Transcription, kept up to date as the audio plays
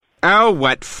Oh,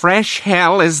 what fresh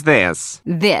hell is this?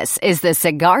 This is the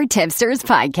Cigar Tipsters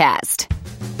Podcast.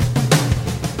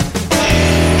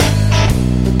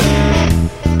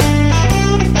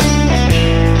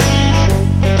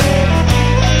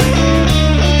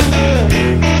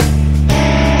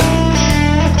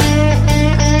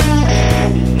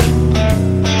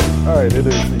 All right, it is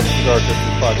the Cigar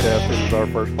Tipsters Podcast. This is our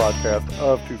first podcast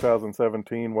of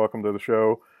 2017. Welcome to the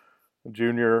show.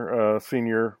 Junior,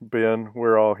 senior, Ben,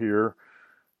 we're all here.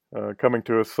 Coming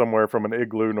to us somewhere from an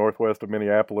igloo northwest of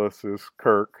Minneapolis is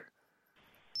Kirk.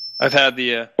 I've had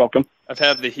the welcome. I've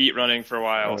had the heat running for a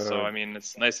while, so I mean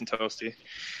it's nice and toasty.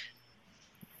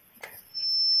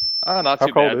 Not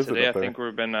too bad today. I think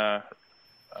we've been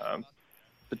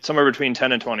somewhere between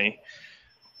 10 and 20.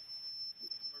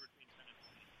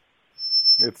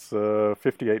 It's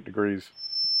 58 degrees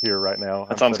here right now.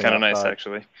 That sounds kind of nice,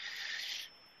 actually.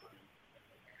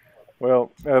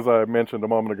 Well, as I mentioned a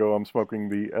moment ago, I'm smoking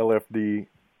the LFD.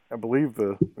 I believe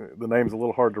the name's a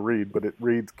little hard to read, but it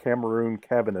reads Cameroon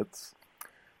Cabinets,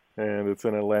 and it's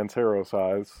in a Lancero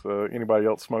size. Anybody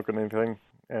else smoking anything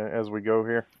as we go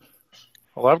here?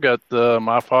 Well, I've got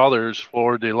my father's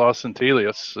Flor de los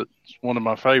Centellas. It's one of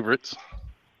my favorites.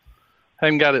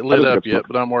 Haven't got it lit up yet,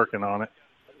 but I'm working on it.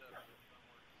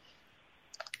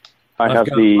 I've got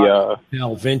the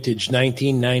vintage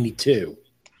 1992.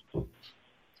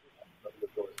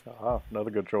 Another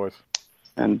good choice.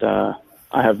 And I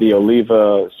have the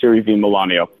Oliva Serie V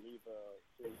Milanio.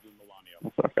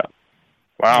 That's what I've got.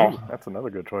 Wow, that's another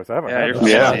good choice. I haven't had that.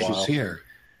 Yeah, she's here.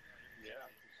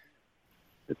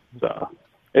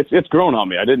 It's grown on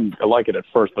me. I didn't like it at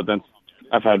first, but then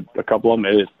I've had a couple of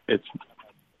them.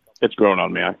 It's grown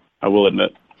on me. I will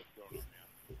admit.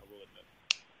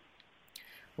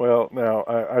 Well, now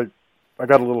I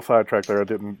got a little sidetracked there. I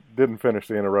didn't finish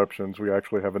the interruptions. We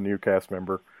actually have a new cast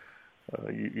member.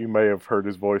 You may have heard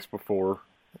his voice before,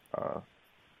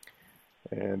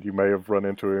 and you may have run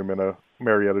into him in a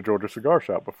Marietta, Georgia cigar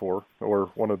shop before, or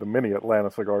one of the many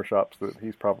Atlanta cigar shops that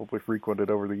he's probably frequented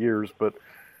over the years. But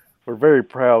we're very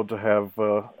proud to have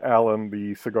Alan,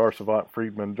 the cigar savant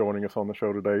Friedman, joining us on the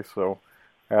show today. So,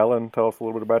 Alan, tell us a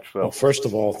little bit about yourself. Well, first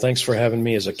of all, thanks for having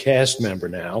me as a cast member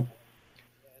now.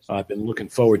 I've been looking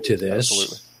forward to this.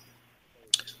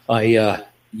 Absolutely. I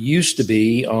used to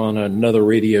be on another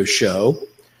radio show,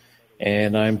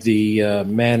 and I'm the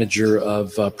manager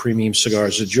of Premium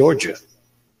Cigars of Georgia.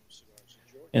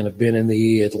 And I've been in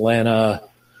the Atlanta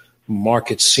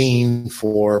market scene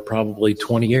for probably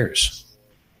 20 years.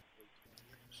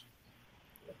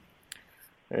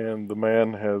 And the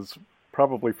man has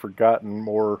probably forgotten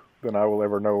more than I will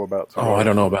ever know about cigars. Oh, I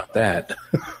don't know about that.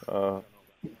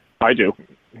 I do.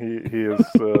 He is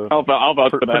I'll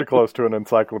vouch for that. Pretty close to an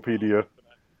encyclopedia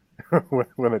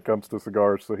when it comes to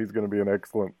cigars, so he's going to be an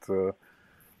excellent...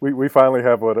 We finally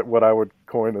have what I would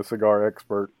coin a cigar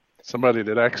expert. Somebody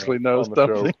that actually knows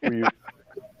something.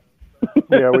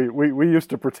 We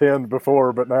used to pretend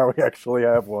before, but now we actually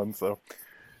have one, so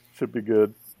should be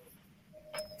good.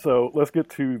 So let's get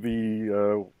to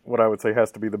the what I would say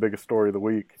has to be the biggest story of the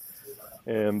week,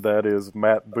 and that is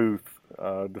Matt Booth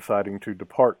deciding to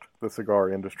depart the cigar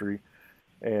industry.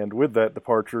 And with that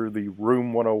departure, the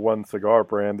Room 101 cigar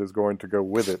brand is going to go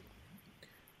with it.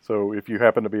 So if you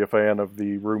happen to be a fan of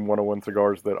the Room 101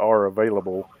 cigars that are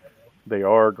available, they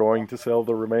are going to sell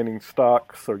the remaining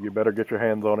stock, so you better get your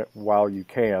hands on it while you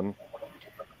can.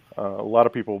 A lot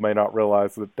of people may not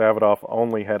realize that Davidoff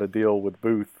only had a deal with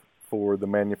Booth for the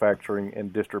manufacturing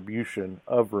and distribution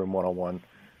of Room 101.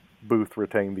 Booth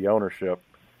retained the ownership.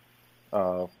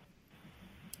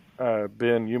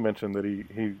 Ben, you mentioned that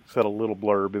he said a little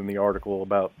blurb in the article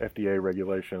about FDA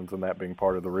regulations and that being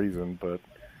part of the reason, but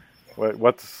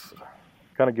what's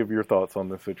kind of give your thoughts on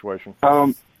this situation?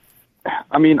 I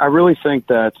mean, I really think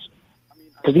that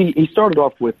because he started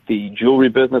off with the jewelry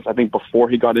business, I think before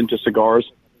he got into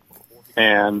cigars,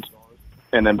 and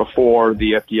then before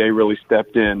the FDA really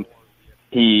stepped in,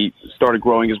 he started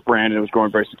growing his brand and it was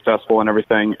growing very successful and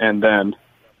everything, and then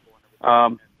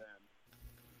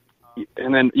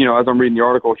as I'm reading the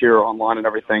article here online and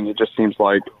everything, it just seems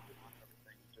like,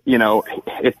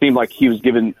 it seemed like he was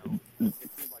given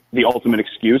the ultimate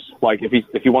excuse. Like if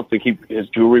he wants to keep his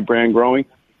jewelry brand growing,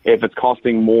 if it's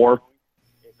costing more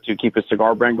to keep his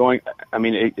cigar brand going, I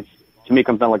mean, to me, it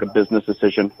comes down like a business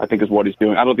decision, I think is what he's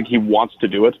doing. I don't think he wants to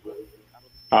do it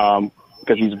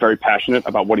because he's very passionate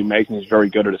about what he makes and he's very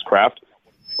good at his craft.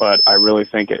 But I really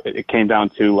think it came down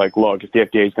to like, look, if the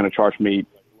FDA is going to charge me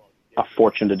a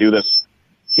fortune to do this,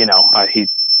 maybe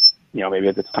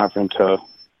it's time for him to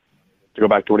go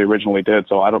back to what he originally did.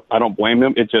 So I don't blame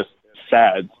him. It just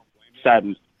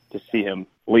saddened to see him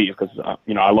leave because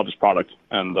I love his product,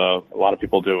 and a lot of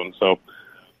people do, and so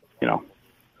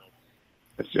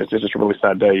it's just a really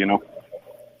sad day,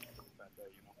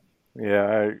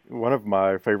 Yeah, one of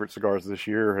my favorite cigars this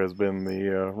year has been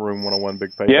the Room 101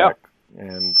 Big Payback,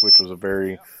 and which was a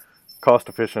very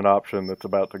cost-efficient option that's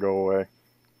about to go away.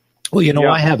 Well,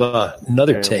 I have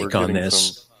another take on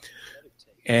this.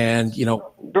 And,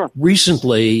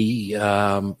 recently,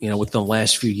 within the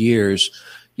last few years,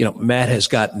 Matt has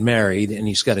gotten married and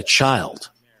he's got a child.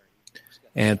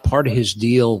 And part of his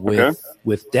deal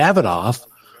with Davidoff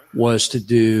was to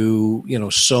do,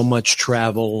 so much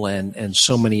travel and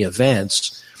so many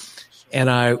events. And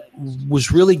I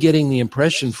was really getting the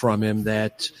impression from him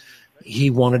that he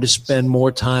wanted to spend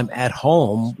more time at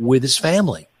home with his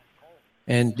family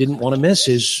and didn't want to miss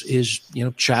his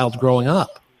child growing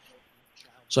up.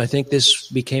 So I think this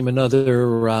became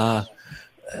another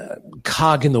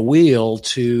cog in the wheel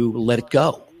to let it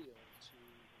go.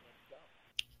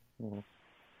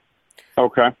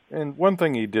 Okay. And one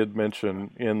thing he did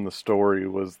mention in the story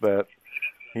was that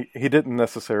he didn't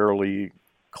necessarily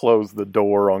close the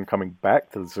door on coming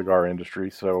back to the cigar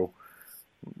industry, so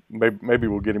maybe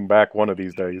we'll get him back one of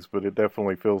these days, but it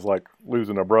definitely feels like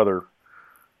losing a brother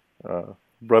of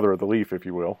the leaf, if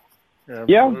you will.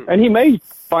 Yeah, and he may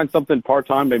find something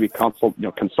part-time, maybe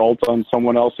consult on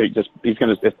someone else. He's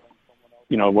going to,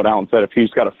 what Alan said, if he's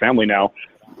got a family now,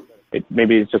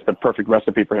 maybe it's just the perfect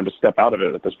recipe for him to step out of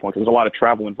it at this point. There's a lot of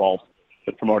travel involved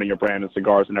with promoting your brand and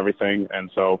cigars and everything.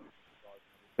 And so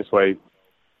this way,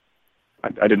 I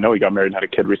didn't know he got married and had a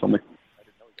kid recently.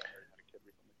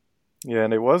 Yeah,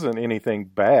 and it wasn't anything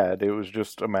bad. It was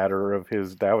just a matter of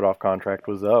his Davidoff contract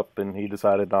was up and he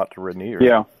decided not to renew.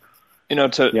 Yeah. I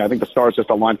think the stars just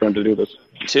aligned for him to do this.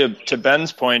 To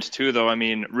Ben's point too, though, I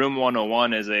mean, Room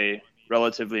 101 is a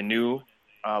relatively new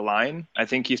line. I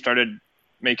think he started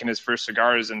making his first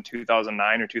cigars in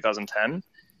 2009 or 2010,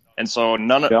 and so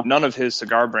none of his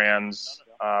cigar brands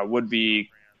would be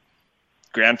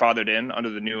grandfathered in under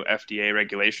the new FDA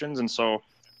regulations. And so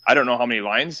I don't know how many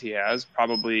lines he has,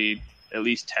 probably at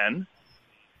least 10.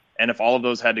 And if all of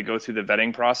those had to go through the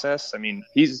vetting process, I mean,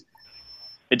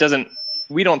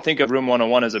 we don't think of Room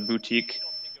 101 as a boutique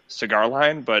cigar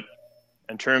line, but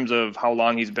in terms of how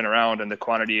long he's been around and the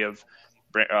quantity of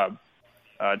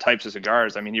types of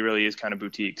cigars, I mean, he really is kind of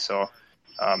boutique. So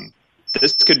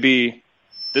this could be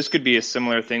a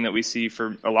similar thing that we see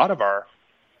for a lot of our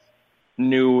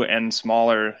new and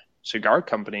smaller cigar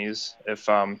companies, if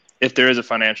there is a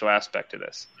financial aspect to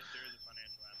this.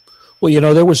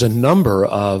 Well, there was a number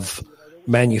of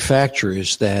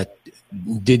manufacturers that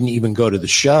didn't even go to the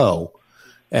show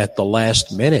at the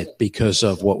last minute because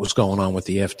of what was going on with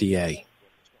the FDA.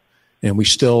 And we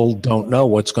still don't know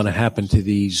what's going to happen to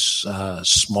these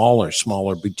smaller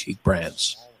boutique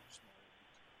brands.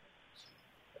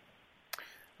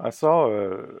 I saw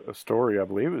a story, I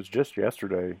believe it was just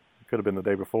yesterday, it could have been the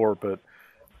day before, but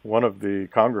one of the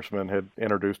congressmen had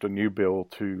introduced a new bill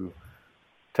to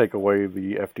take away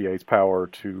the FDA's power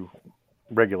to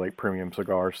regulate premium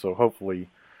cigars. So hopefully,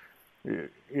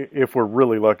 if we're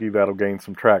really lucky, that'll gain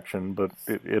some traction, but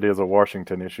it is a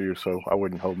Washington issue, so I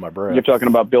wouldn't hold my breath. You're talking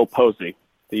about Bill Posey,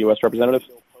 the U.S. representative?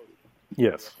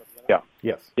 Yes. Yeah.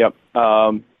 Yes. Yep.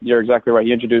 You're exactly right.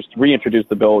 He reintroduced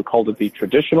the bill, called it the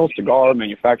Traditional Cigar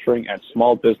Manufacturing and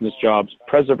Small Business Jobs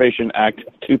Preservation Act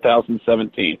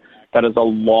 2017. That is a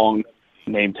long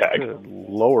name tag. Good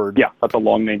Lord. Yeah, that's a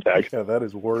long name tag. Yeah, that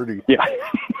is wordy. Yeah.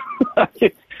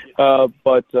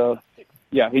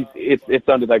 Yeah, it's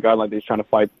under that guideline that he's trying to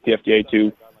fight the FDA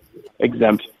to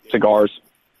exempt cigars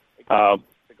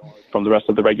from the rest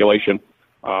of the regulation.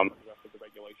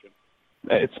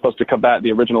 It's supposed to combat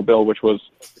the original bill, which was,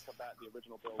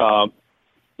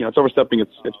 it's overstepping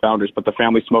its boundaries, but the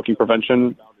Family Smoking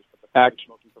Prevention Act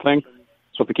thing, it's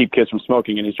supposed to keep kids from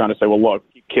smoking, and he's trying to say, well, look,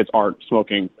 kids aren't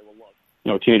smoking,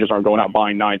 teenagers aren't going out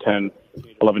buying $9, $10,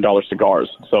 $11 cigars,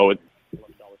 so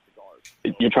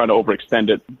you're trying to overextend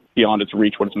it beyond its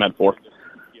reach, what it's meant for.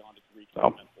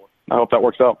 So I hope that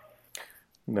works out.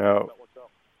 Now,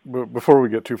 before we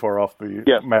get too far off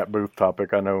the Matt Booth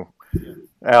topic, I know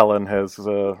Alan has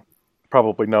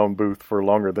probably known Booth for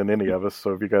longer than any of us,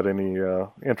 so have you got any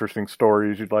interesting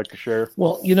stories you'd like to share?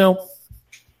 Well,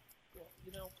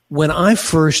 when I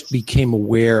first became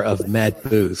aware of Matt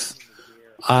Booth,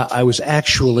 I was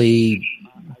actually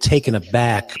taken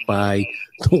aback by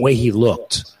the way he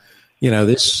looked.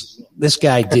 This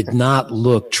guy did not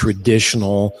look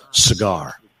traditional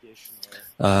cigar.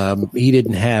 He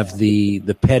didn't have the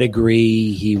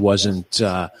pedigree. He wasn't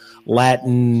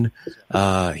Latin.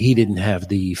 He didn't have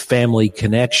the family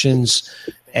connections.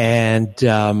 And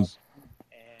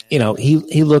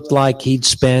he looked like he'd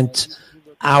spent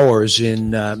hours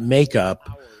in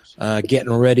makeup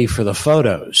getting ready for the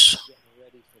photos.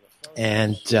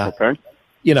 And, Okay.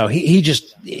 He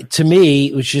just, to me,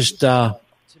 it was just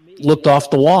looked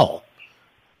off the wall.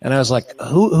 And I was like,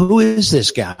 who is this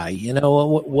guy?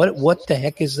 What the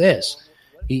heck is this?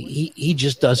 He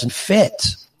just doesn't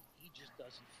fit.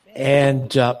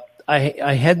 And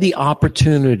I had the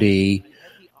opportunity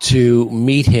to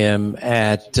meet him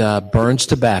at Burns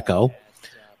Tobacco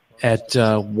at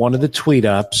one of the tweet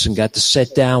ups and got to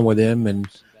sit down with him and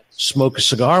smoke a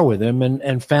cigar with him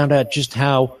and found out just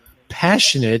how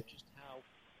passionate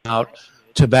about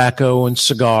tobacco and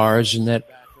cigars, and that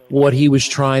what he was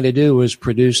trying to do was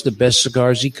produce the best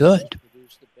cigars he could.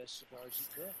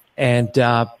 And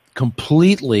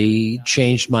completely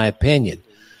changed my opinion.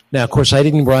 Now, of course, I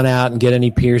didn't run out and get any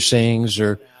piercings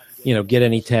or, get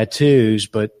any tattoos,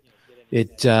 but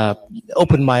it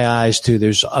opened my eyes to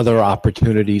there's other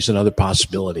opportunities and other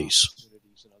possibilities.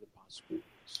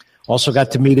 Also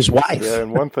got to meet his wife. Yeah,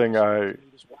 and one thing I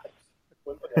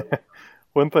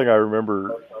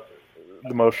remember,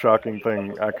 the most shocking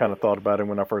thing I kind of thought about him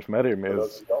when I first met him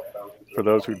is, for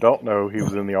those who don't know, he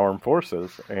was in the armed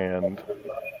forces, and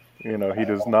he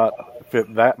does not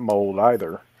fit that mold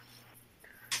either.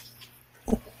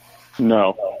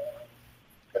 No,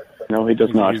 he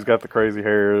does not. He's got the crazy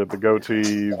hair, the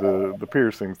goatee, the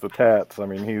piercings, the tats. I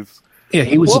mean,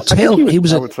 he was a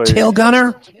tail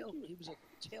gunner.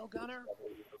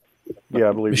 Yeah,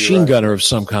 I believe machine gunner of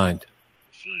some kind.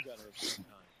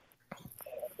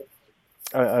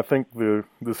 I think the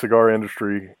cigar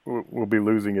industry will be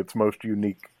losing its most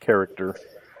unique character,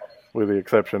 with the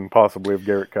exception possibly of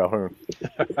Garrett Calhoun.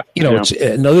 It's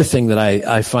another thing that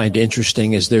I find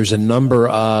interesting is there's a number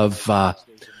of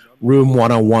Room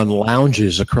 101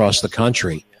 lounges across the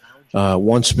country.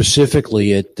 One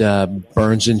specifically at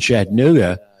Burns in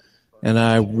Chattanooga, and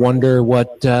I wonder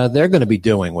what they're going to be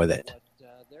doing with it.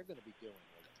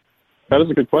 That is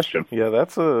a good question. Yeah,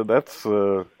 that's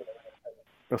a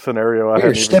scenario I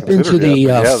hadn't even step into considered the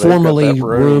yet.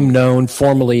 room known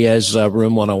formerly as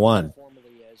Room 101.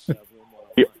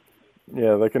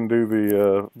 Yeah, they can do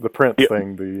the print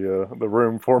thing, the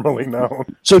room formerly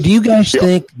known. So do you guys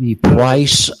think the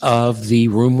price of the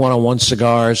Room 101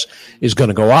 cigars is going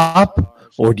to go up,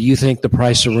 or do you think the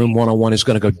price of Room 101 is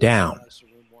going to go down?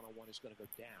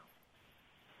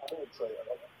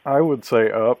 I would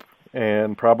say up,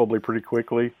 and probably pretty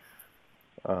quickly.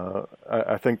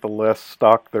 I think the less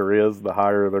stock there is, the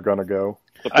higher they're going to go.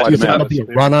 Do you think there'll be a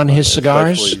run on his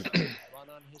cigars?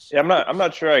 Yeah, I'm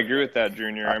not sure I agree with that,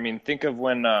 Junior. I mean, think of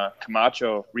when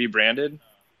Camacho rebranded.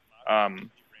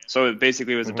 So it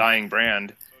basically was a dying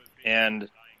brand, and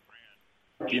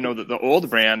the old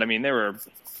brand. I mean,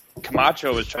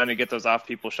 Camacho was trying to get those off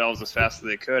people's shelves as fast as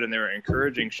they could, and they were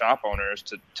encouraging shop owners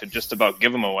to just about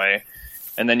give them away.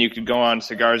 And then you could go on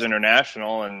Cigars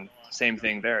International, and same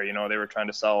thing there. They were trying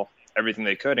to sell everything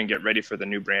they could and get ready for the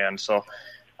new brand. So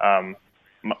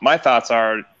my thoughts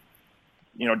are,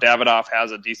 Davidoff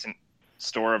has a decent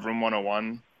store of Room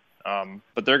 101,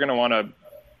 but they're going to want to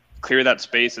clear that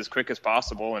space as quick as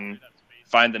possible and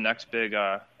find the next big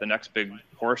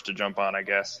horse to jump on, I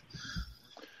guess.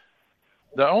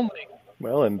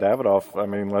 Well, in Davidoff, I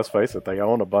mean, let's face it, they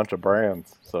own a bunch of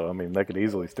brands, so I mean, they could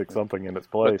easily stick something in its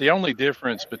place. But the only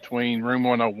difference between Room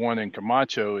 101 and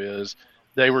Camacho is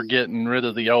they were getting rid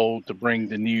of the old to bring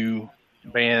the new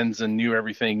bands and new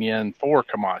everything in for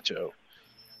Camacho.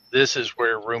 This is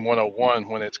where Room 101,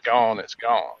 when it's gone, it's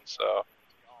gone. So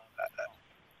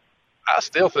I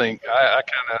still think, I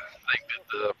kind of think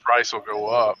that the price will go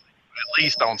up, at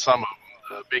least on some of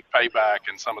them, the Big Payback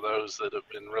and some of those that have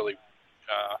been really,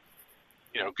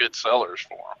 good sellers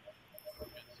for them.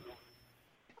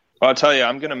 Well, I'll tell you,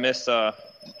 I'm going to miss,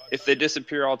 if they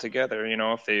disappear altogether,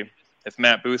 if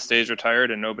Matt Booth stays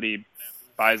retired and nobody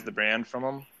buys the brand from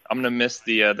him, I'm going to miss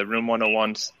the Room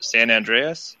 101 San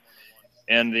Andreas.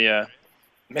 And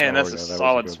that's a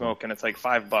solid smoke, and it's like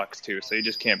 $5 too, so you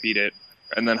just can't beat it.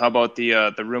 And then how about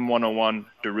the Room 101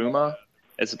 Daruma?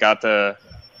 It's got the.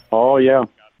 Oh yeah.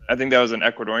 I think that was an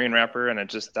Ecuadorian wrapper, and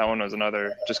that one was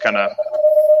another. Just kind of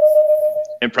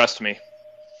impressed me.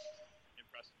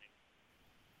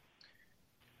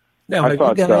 Now, have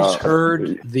you guys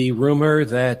heard the rumor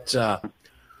that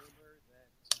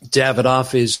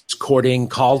Davidoff is courting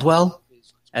Caldwell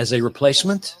as a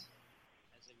replacement?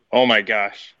 Oh my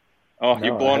gosh! Oh,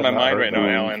 you're blowing my mind right now,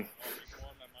 Alan.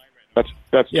 That's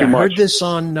too much. I heard this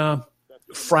on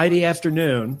Friday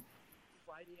afternoon,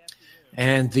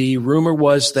 and the rumor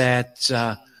was that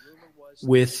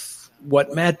with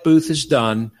what Matt Booth has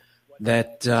done,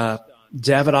 that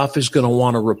Davidoff is going to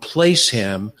want to replace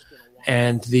him,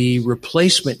 and the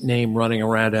replacement name running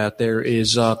around out there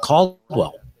is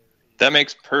Caldwell. That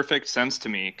makes perfect sense to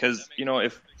me because,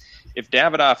 if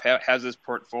Davidoff has this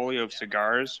portfolio of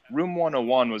cigars, Room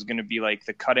 101 was going to be like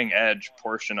the cutting edge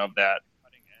portion of that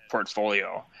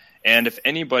portfolio. And if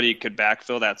anybody could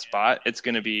backfill that spot, it's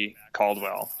going to be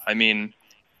Caldwell. I mean,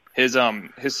 his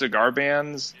cigar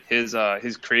bands, his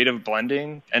creative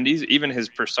blending, and even his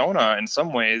persona in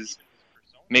some ways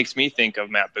makes me think of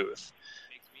Matt Booth.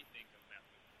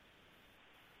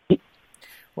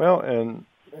 Well, and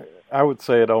I would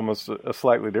say it almost a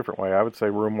slightly different way. I would say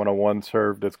Room 101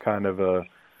 served as kind of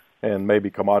and maybe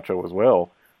Camacho as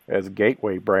well, as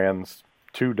gateway brands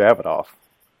to Davidoff.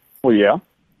 Well, yeah.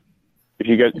 If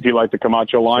you like the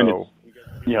Camacho line, So,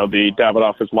 the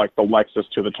Davidoff is like the Lexus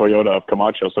to the Toyota of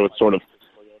Camacho. So it's sort of,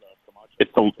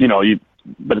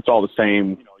 but it's all the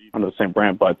same under the same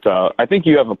brand. But I think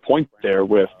you have a point there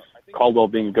with Caldwell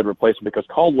being a good replacement because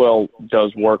Caldwell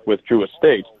does work with Drew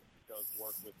Estate.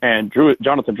 And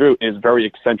Jonathan Drew is very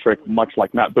eccentric, much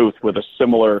like Matt Booth, with a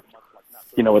similar,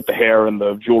 with the hair and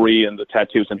the jewelry and the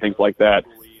tattoos and things like that.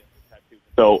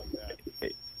 So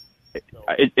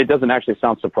it doesn't actually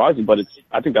sound surprising, but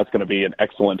I think that's going to be an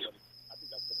excellent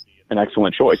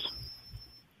choice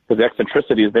because the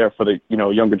eccentricity is there for the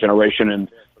younger generation and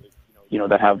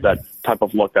that have that type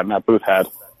of look that Matt Booth had.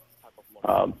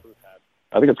 I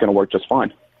think it's going to work just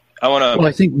fine. Well,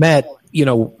 I think Matt,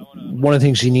 one of the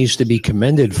things he needs to be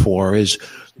commended for is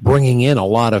bringing in a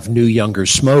lot of new, younger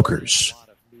smokers.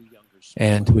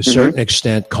 And to a certain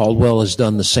extent, Caldwell has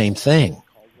done the same thing.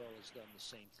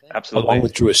 Absolutely. Along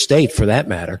with Drew Estate, for that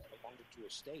matter.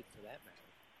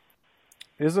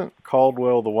 isn't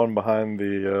Caldwell the one behind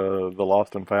the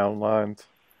Lost and Found lines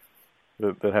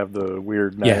that have the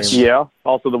weird names? Yes. Yeah.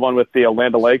 Also the one with the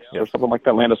Land O'Lakes or something like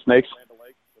that, Land of Snakes.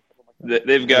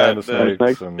 They've got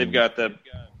They've got the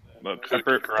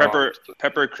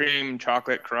pepper cream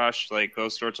chocolate crush, like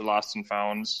those sorts of Lost and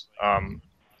Founds.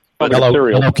 But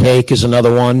Yellow Cake is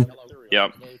another one.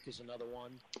 Yep.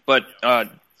 But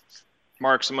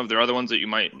Mark, some of their other ones that you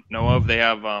might know of, they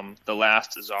have The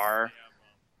Last Czar,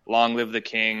 Long Live the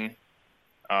King.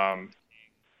 Long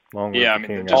Live the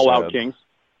King, All Out Kings.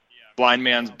 Blind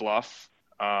Man's Bluff.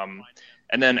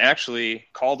 And then actually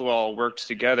Caldwell worked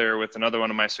together with another one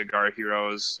of my cigar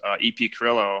heroes, E.P.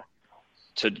 Carrillo,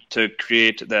 to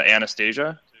create the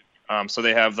Anastasia. So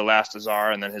they have The Last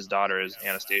Czar, and then his daughter is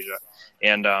Anastasia.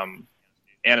 And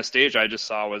Anastasia I just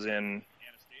saw was in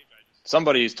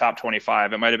somebody's top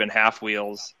 25. It might have been Half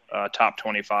Wheels top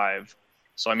 25.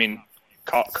 So, I mean,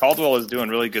 Caldwell is doing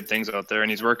really good things out there, and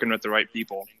he's working with the right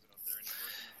people.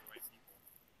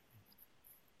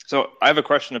 So I have a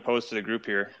question to pose to the group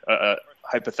here,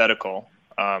 hypothetical.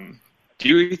 Do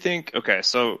you think,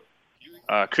 so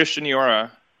Christian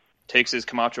Iora takes his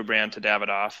Camacho brand to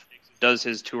Davidoff, does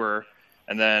his tour,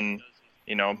 and then,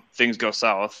 things go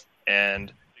south,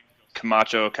 and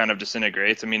Camacho kind of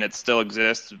disintegrates. I mean, it still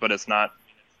exists, but it's not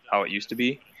how it used to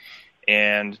be.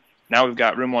 And now we've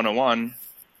got Room 101.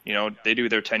 They do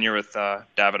their tenure with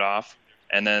Davidoff,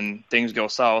 and then things go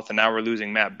south, and now we're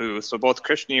losing Matt Booth. So both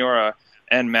Christian Iora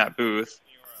and Matt Booth,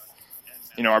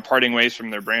 are parting ways from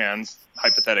their brands,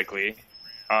 hypothetically.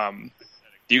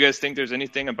 Do you guys think there's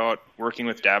anything about working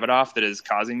with Davidoff that is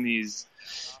causing these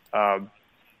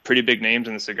pretty big names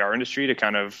in the cigar industry to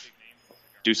kind of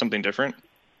do something different?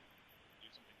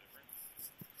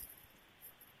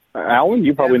 Alan,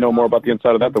 you probably know more about the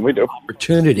inside of that than we do.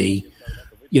 Opportunity,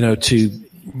 to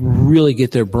really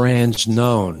get their brands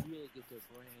known.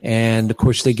 And, of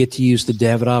course, they get to use the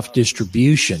Davidoff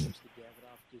distribution.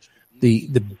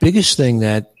 The biggest thing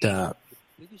that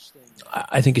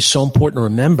I think is so important to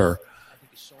remember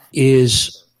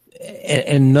is,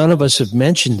 and none of us have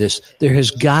mentioned this, there has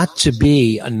got to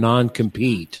be a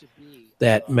non-compete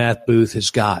that Matt Booth has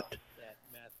got.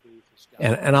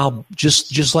 And I'll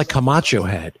just like Camacho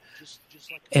had.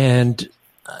 And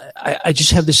I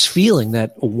just have this feeling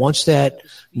that once that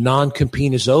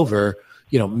non-compete is over,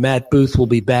 Matt Booth will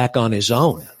be back on his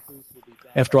own.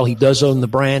 After all, he does own the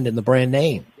brand and the brand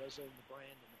name.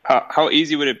 How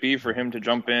easy would it be for him to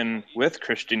jump in with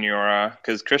Christian Iora?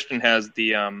 Because Christian has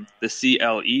the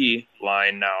CLE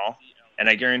line now, and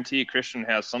I guarantee Christian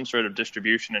has some sort of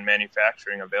distribution and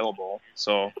manufacturing available.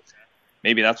 So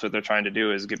maybe that's what they're trying to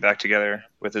do, is get back together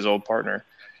with his old partner.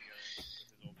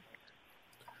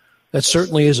 That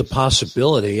certainly is a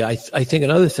possibility. I think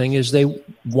another thing is they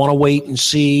want to wait and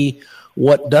see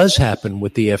what does happen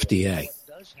with the FDA.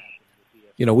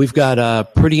 We've got a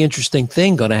pretty interesting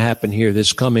thing going to happen here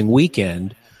this coming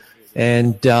weekend,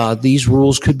 and these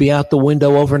rules could be out the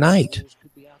window overnight.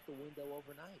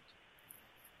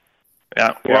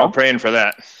 Yeah, we're all praying for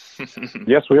that.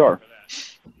 Yes, we are.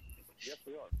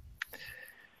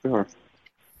 We are.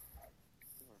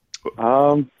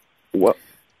 What?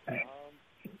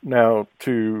 Now,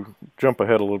 to jump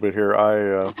ahead a little bit here,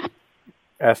 I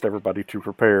asked everybody to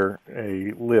prepare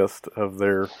a list of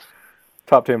their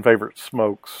top 10 favorite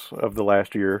smokes of the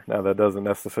last year. Now, that doesn't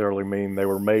necessarily mean they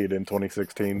were made in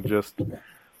 2016. Just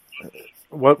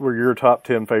what were your top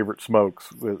 10 favorite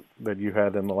smokes that you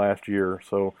had in the last year?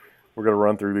 So we're going to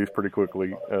run through these pretty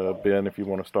quickly. Ben, if you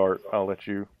want to start, I'll let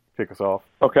you kick us off.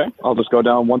 Okay, I'll just go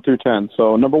down 1 through 10.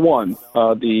 So number 1,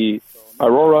 the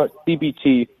Aurora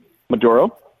CBT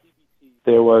Maduro.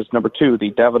 There was number 2,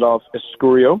 the Davidoff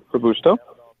Escurio Robusto.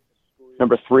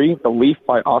 Number 3, the Leaf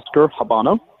by Oscar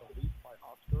Habano.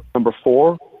 Number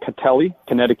 4, Catelli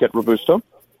Connecticut Robusto.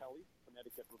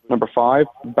 Number 5,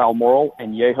 Balmoral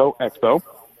Añejo Expo.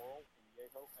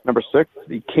 Number 6,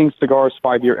 the King Cigars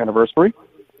 5-year anniversary.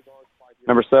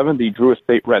 Number 7, the Drew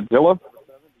Estate Radzilla.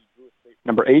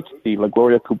 Number 8, the La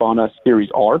Gloria Cubana Series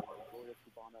R.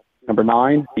 Number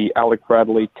 9, the Alec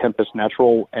Bradley Tempest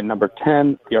Natural. And number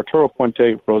 10, the Arturo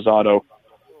Puente Rosado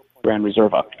Gran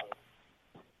Reserva.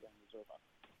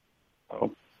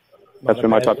 So that's been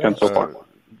my top 10 so far.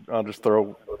 I'll just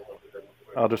throw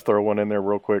one in there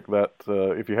real quick. That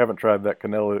if you haven't tried that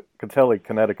Catelli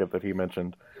Connecticut that he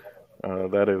mentioned,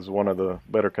 that is one of the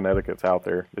better Connecticut's out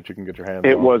there that you can get your hands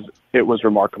on. It was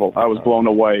remarkable. I was blown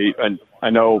away, and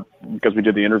I know because we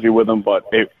did the interview with him, but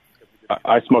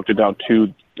I smoked it down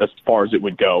to as far as it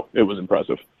would go. It was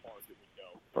impressive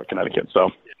for Connecticut.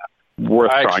 So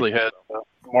worth trying. I actually had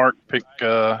Mark pick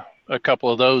a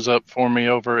couple of those up for me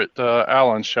over at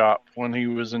Allen's shop when he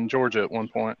was in Georgia at one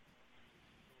point.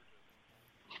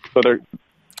 So there.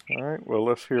 All right. Well,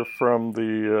 let's hear from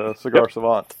the Cigar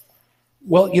Savant.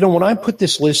 Well, when I put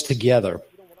this list together,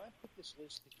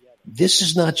 this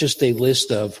is not just a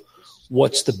list of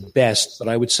what's the best, but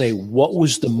I would say what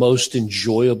was the most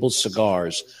enjoyable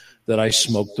cigars that I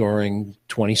smoked during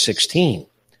 2016.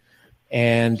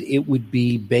 And it would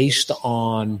be based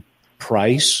on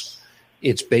price.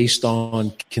 It's based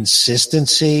on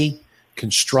consistency,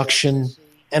 construction,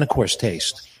 and, of course,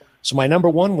 taste. So my number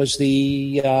 1 was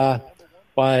the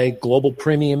by Global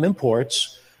Premium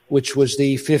Imports, which was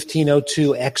the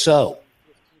 1502 XO.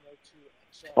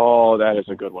 Oh, that is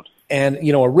a good one. And,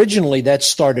 originally that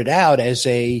started out as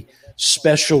a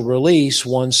special release,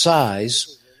 one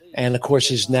size, and, of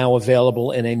course, is now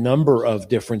available in a number of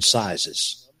different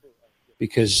sizes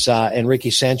because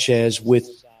Enrique Sanchez,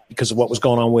 because of what was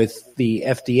going on with the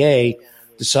FDA,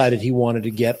 decided he wanted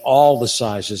to get all the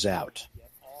sizes out.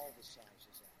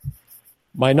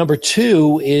 My number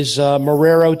 2 is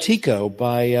Marrero Tico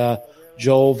by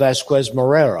Joel Vasquez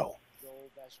Marrero.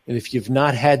 And if you've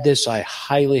not had this, I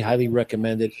highly, highly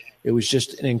recommend it. It was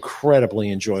just an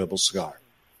incredibly enjoyable cigar.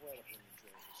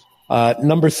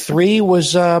 Number 3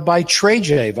 was by Trey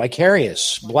J,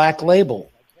 Vicarious, Black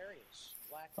Label.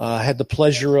 Had the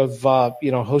pleasure of,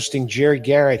 hosting Jerry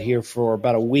Garrett here for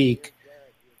about a week.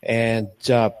 And,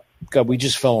 God, we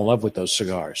just fell in love with those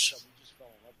cigars.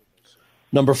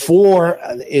 Number 4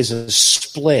 is a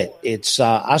split. It's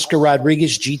Oscar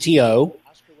Rodriguez GTO,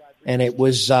 and it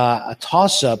was a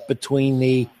toss-up between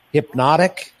the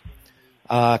Hypnotic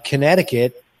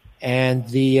Connecticut and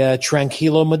the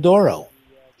Tranquilo Maduro.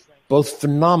 Both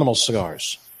phenomenal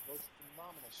cigars.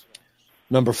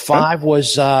 Number 5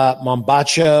 was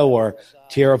Mombacho or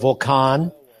Tierra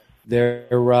Volcan. Their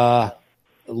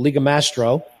Liga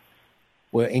Mastro,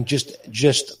 and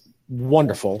just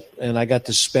wonderful. And I got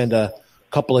to spend a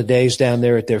couple of days down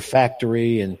there at their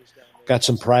factory and got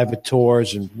some private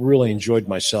tours and really enjoyed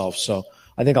myself. So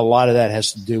I think a lot of that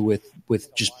has to do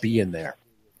with just being there.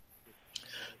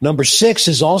 Number 6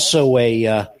 is also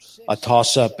a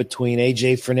toss-up between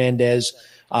A.J. Fernandez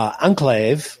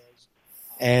Enclave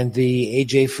and the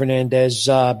A.J. Fernandez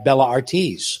Bella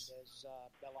Ortiz.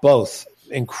 Both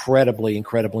incredibly,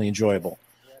 incredibly enjoyable.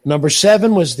 Number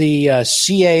 7 was the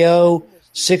CAO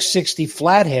 660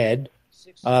 Flathead,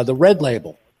 the red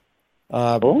label,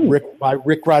 by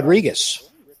Rick Rodriguez.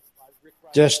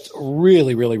 Just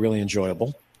really, really, really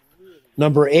enjoyable.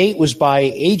 Number 8 was by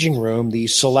Aging Room, the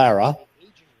Solara.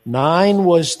 9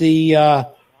 was the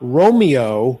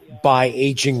Romeo by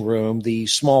Aging Room, the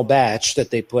small batch that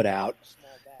they put out.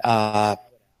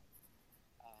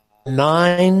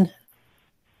 9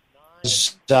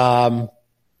 was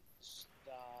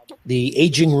the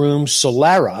Aging Room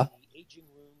Solara.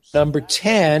 Number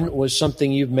 10 was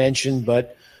something you've mentioned,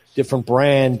 but different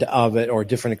brand of it or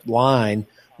different line,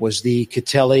 was the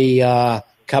Catelli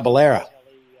Caballera,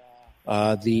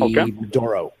 the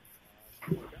Maduro.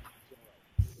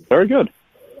 Very good.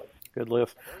 Good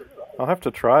list. I'll have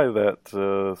to try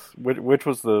that. Which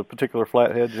was the particular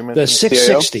flathead you mentioned? The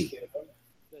 660.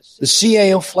 The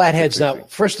CAO flatheads. Now,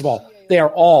 first of all, they are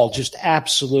all just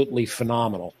absolutely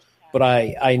phenomenal. But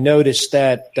I noticed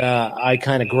that I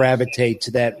kind of gravitate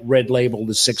to that red label,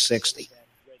 the 660.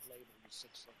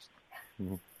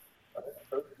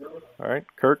 All right,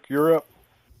 Kirk, you're up.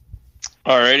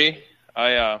 Alrighty.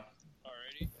 I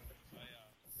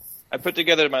put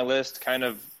together my list kind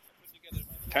of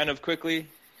quickly,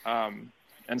 and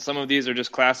some of these are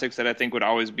just classics that I think would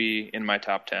always be in my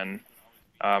top 10.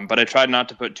 But I tried not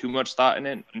to put too much thought in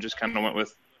it and just kind of went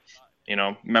with,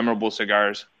 memorable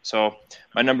cigars. So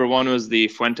my number one was the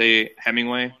Fuente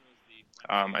Hemingway.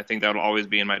 I think that will always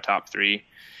be in my top 3,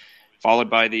 followed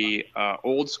by the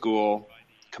old school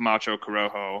Camacho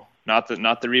Corojo, not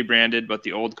the rebranded, but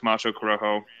the old Camacho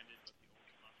Corojo.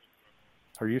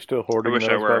 Are you still hoarding I wish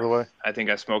those, I were. by the way? I think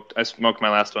I smoked my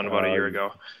last one about a year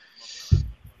ago.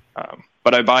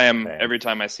 But I buy them every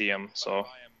time I see them, so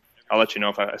I'll let you know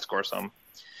if I score some.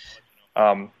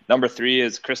 Number 3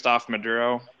 is Christoph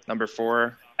Maduro. Number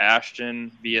 4,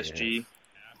 Ashton VSG.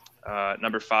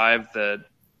 Number 5, the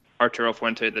Arturo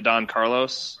Fuente, the Don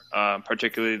Carlos,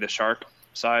 particularly the shark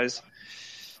size.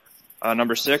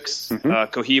 Number 6,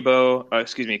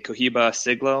 Cohiba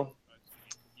Siglo.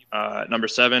 Number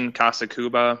 7, Casa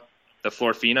Cuba, the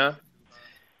Florfina.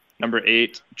 Number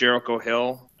 8, Jericho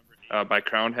Hill by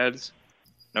Crown Heads.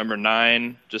 Number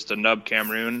 9, just a Nub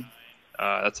Cameroon.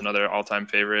 That's another all-time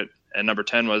favorite. And number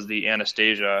 10 was the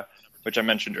Anastasia, which I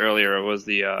mentioned earlier. It was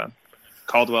the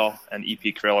Caldwell and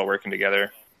E.P. Carrillo working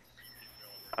together.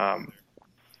 I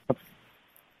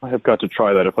have got to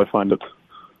try that if I find it.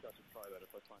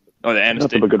 Oh, the Anastasia.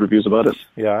 Nothing but good reviews about it.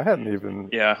 Yeah, I hadn't even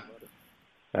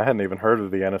heard of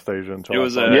the Anastasia until it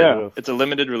was it's a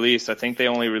limited release. I think they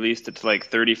only released it to like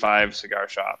 35 cigar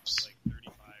shops.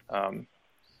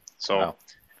 So wow.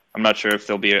 I'm not sure if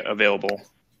they'll be available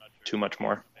too much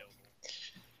more.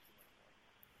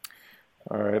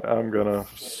 All right, I'm going to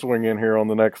swing in here on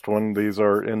the next one. These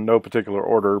are in no particular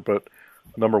order, but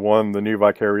number 1, the new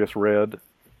Vicarious Red.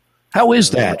 How is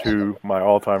that? Number 2, my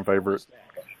all-time favorite.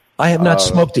 I have not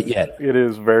smoked it yet. It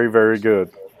is very, very good.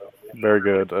 Very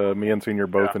good. Me and Senior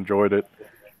both enjoyed it.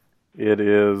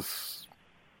 It's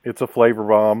a flavor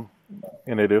bomb,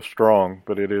 and it is strong,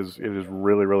 but it is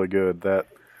really, really good. That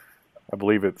I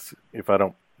believe it's, if I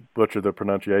don't butcher the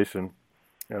pronunciation,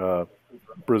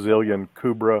 Brazilian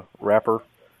Cubra wrapper.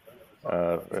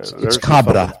 There's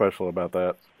Cabra. something special about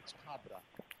that.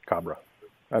 Cabra.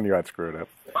 I knew I'd screw it up.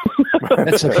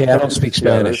 That's okay. I don't speak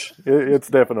Spanish. Yeah, it's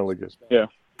definitely good. Yeah.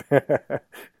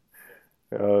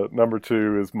 Number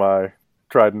 2 is my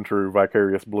tried and true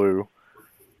Vicarious Blue.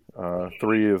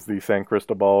 3 is the San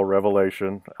Cristobal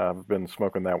Revelation. I've been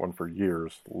smoking that one for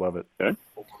years. Love it. Okay.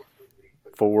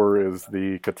 4 is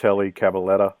the Catelli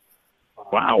Caballetta.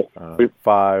 Wow.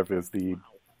 5 is the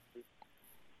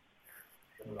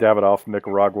Davidoff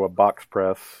Nicaragua Box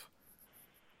Press.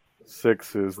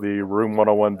 6 is the Room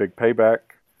 101 Big Payback.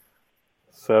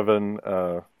 7,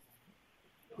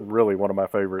 really one of my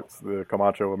favorites, the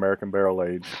Camacho American Barrel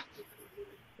Age.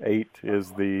 8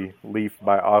 is the Leaf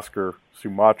by Oscar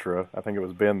Sumatra. I think it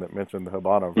was Ben that mentioned the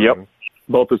Habano version. Yep.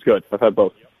 Both is good. I've had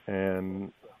both.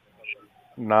 And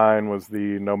 9 was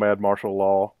the Nomad Martial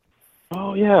Law.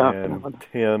 Oh, yeah. And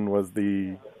 10 was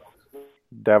the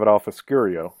Davidoff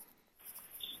Escurio.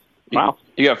 Wow.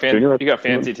 You got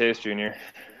fancy taste, Junior.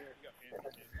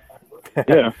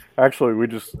 Yeah. Actually,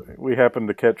 we happened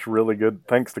to catch really good,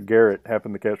 thanks to Garrett,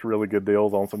 happened to catch really good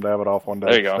deals on some Davidoff one day.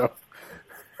 There you go. So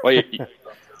Well,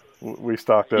 we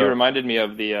stocked up. you reminded me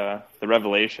of the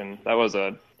Revelation. That was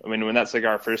when that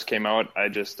cigar first came out, I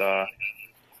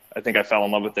think I fell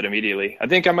in love with it immediately. I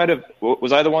think I might have,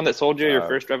 was I the one that sold you your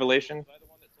first Revelation?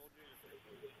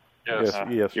 Yes.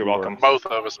 Yes, You're you welcome. Both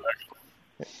of us, actually.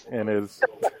 And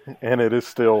it is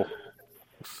still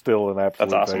an absolute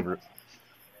That's awesome. favorite.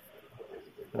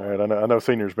 All right, I know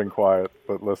Senior's been quiet,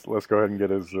 but let's go ahead and get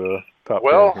his top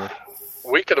 10 here.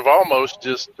 We could have almost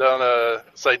just done a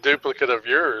duplicate of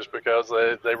yours because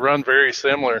they run very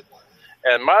similar,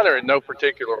 and mine are in no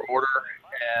particular order.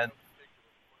 And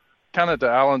kind of to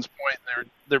Alan's point,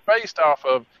 they're based off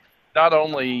of not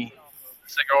only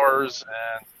cigars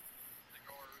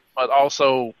but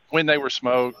also when they were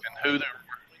smoked and who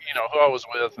I was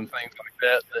with and things like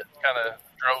that kind of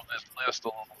drove this list a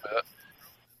little bit.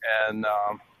 And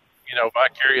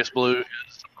Vicarious Blue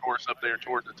is of course up there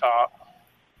toward the top.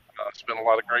 Spent a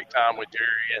lot of great time with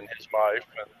Jerry and his wife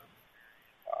and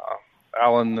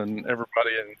Alan and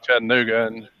everybody in Chattanooga,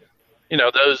 and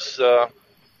those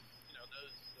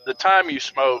the time you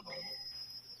smoke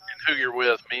and who you're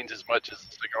with means as much as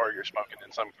the cigar you're smoking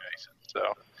in some cases.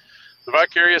 So the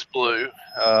Vicarious Blue,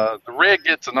 the red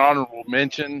gets an honorable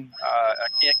mention. I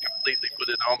can't completely put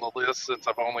it on the list since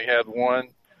I've only had one.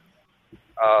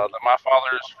 My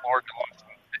father's Flor de los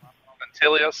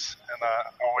Antillas, and I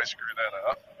always screw that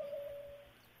up.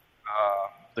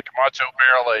 The Camacho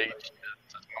Barrel Aged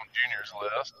is on Junior's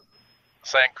list.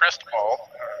 San Cristobal,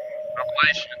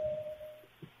 Revelation.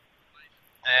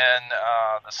 Then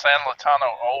the San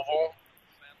Latano Oval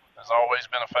has always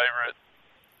been a favorite.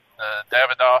 The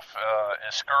Davidoff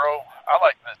Escuro. I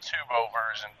like the Tubo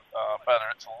version better.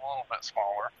 It's a little bit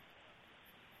smaller.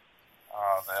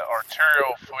 The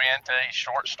Arturo Fuente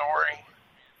Short Story.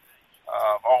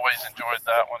 I've always enjoyed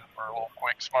that one for a little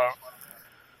quick smoke.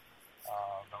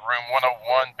 The Room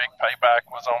 101 Big Payback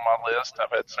was on my list.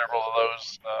 I've had several of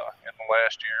those in the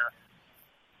last year.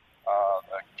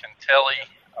 The Kentelli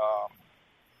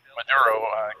Maduro.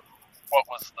 What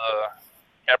was the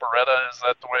Cabaretta? Is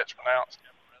that the way it's pronounced?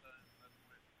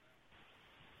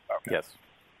 Okay. Yes.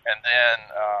 And then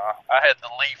I had the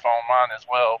Leaf on mine as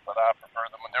well, but I prefer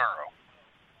the Maduro.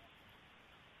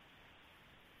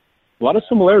 A lot of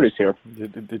similarities here.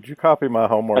 Did you copy my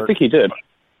homework? I think he did.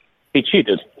 He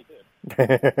cheated.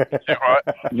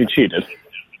 You cheated.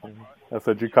 I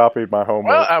said you copied my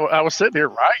homework. Well, I was sitting here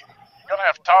writing. You're going to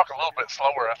have to talk a little bit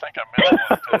slower. I think I missed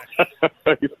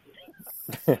one, too.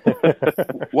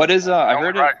 What is I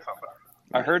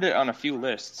heard it on a few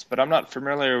lists, but I'm not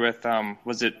familiar with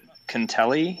was it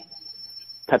Kentelli?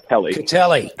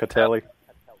 Catelli.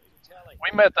 We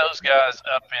met those guys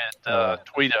up at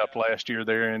Tweet Up last year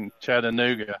there in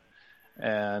Chattanooga,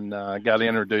 and got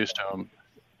introduced to them.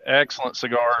 Excellent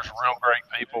cigars, real great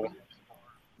people.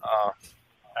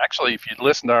 Actually, if you'd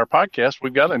listen to our podcast,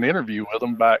 we've got an interview with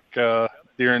them back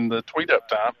during the Tweet Up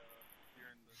time.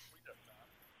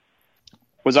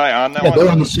 Was I on that Yeah, one? they're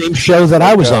on the same show that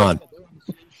I was on.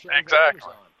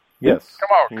 Exactly. Yes. Come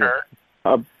on, Kurt.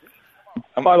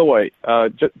 By the way,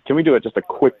 can we do just a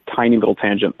quick, tiny little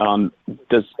tangent?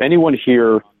 Does anyone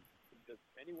here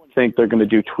think they're going to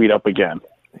do Tweet Up again?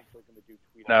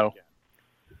 No.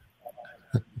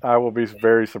 I will be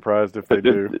very surprised if they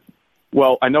do.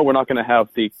 Well, I know we're not going to have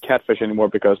the Catfish anymore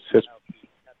because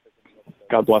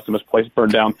God bless him, his place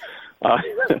burned down.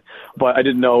 But I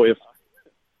didn't know if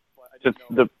just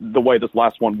the way this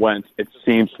last one went, it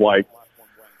seems like,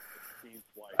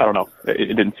 I don't know,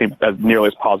 it didn't seem as nearly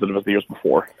as positive as the years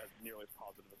before.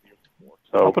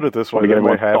 So I'll put it this way: they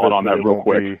may have it on that it real won't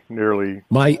quick. be nearly.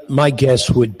 My guess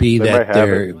would be They that may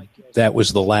have that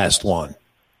was the last one.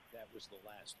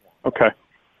 Okay.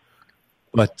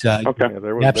 But Okay. Yeah,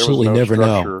 there was absolutely no never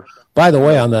know. structure. By the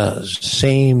way, on the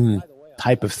same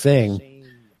type of thing,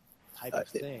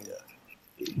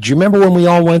 do you remember when we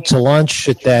all went to lunch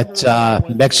at that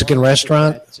Mexican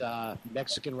restaurant?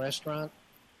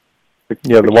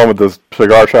 Yeah, the one with the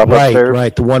cigar shop upstairs.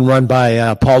 Right, the one run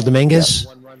by Paul Dominguez.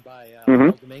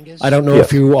 Mm-hmm. I don't know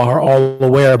if you are all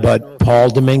aware, but Paul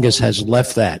Dominguez has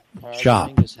left that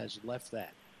shop.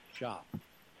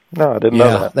 No, I didn't know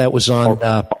Yeah, that. that was on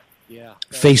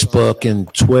Facebook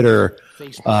and Twitter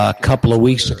a couple of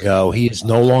weeks ago. He is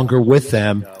no longer with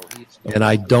them, and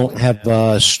I don't have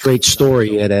a straight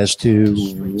story yet as to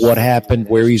what happened,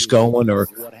 where he's going, or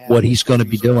what he's going to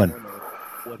be doing.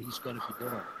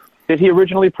 Did he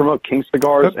originally promote King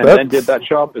Cigars and then did that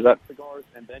shop? Is that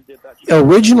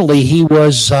Originally, he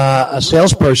was a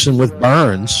salesperson with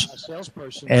Burns,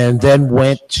 and then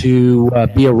went to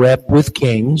be a rep with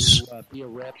King's,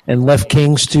 and left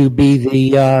King's to be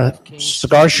the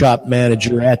cigar shop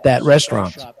manager at that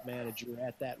restaurant.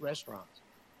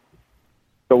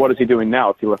 So what is he doing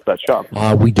now if he left that shop?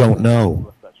 We don't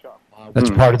know. That's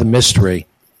part of the mystery.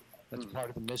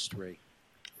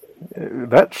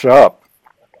 That shop,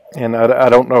 and I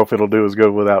don't know if it'll do as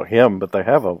good without him, but they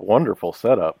have a wonderful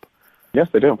setup. Yes,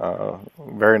 they do.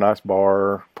 Very nice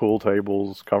bar, pool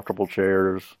tables, comfortable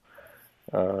chairs.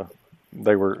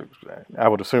 They were, I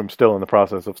would assume, still in the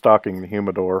process of stocking the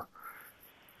humidor.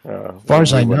 As far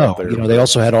as I know, they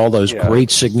also had all those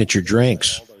great signature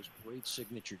drinks.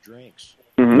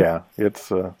 Mm-hmm. Yeah,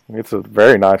 it's a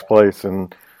very nice place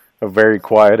and a very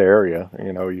quiet area.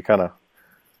 You kind of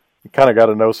got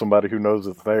to know somebody who knows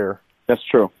it's there. That's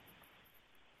true.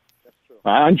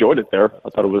 I enjoyed it there. I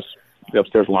thought it was the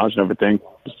upstairs lounge and everything.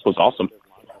 This was awesome.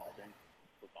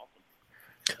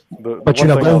 But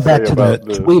going back to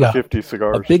the Tweet Up, 50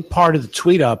 cigars. a big part of the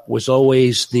Tweet Up was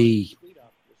always the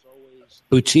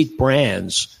boutique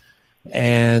brands,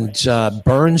 and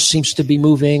Burns seems to be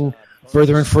moving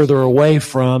further and further away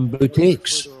from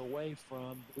boutiques.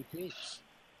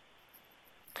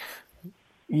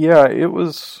 Yeah, it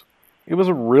was it was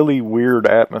a really weird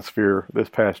atmosphere this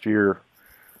past year.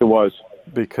 It was.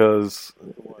 Because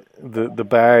the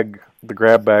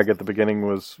grab bag at the beginning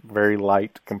was very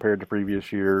light compared to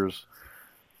previous years.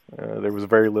 There was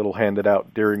very little handed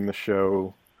out during the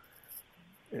show.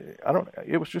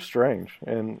 It was just strange.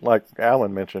 And like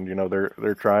Alan mentioned,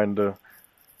 they're trying to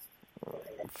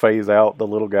phase out the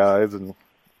little guys and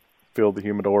fill the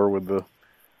humidor with the...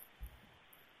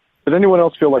 Did anyone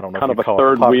else feel like kind of a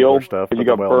third wheel? Stuff, you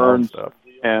got Burns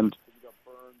and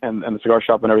the cigar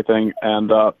shop and everything,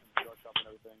 and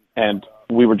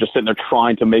we were just sitting there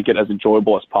trying to make it as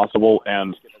enjoyable as possible,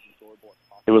 and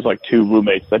it was like two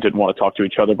roommates that didn't want to talk to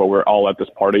each other, but we're all at this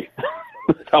party.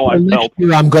 That's how I felt. Next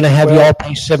year I'm going to have you all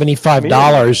pay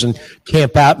 $75 and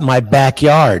camp out in my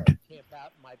backyard.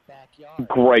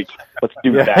 Great. Let's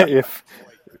do that.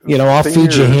 I'll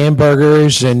feed you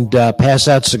hamburgers and pass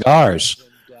out cigars.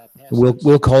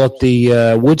 We'll call it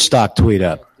the Woodstock tweet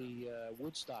up.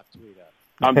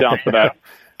 I'm down for that.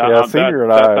 Yeah, Senior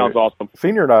that sounds awesome.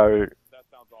 Senior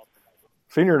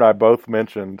and I both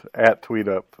mentioned at Tweet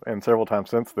Up and several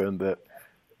times since then that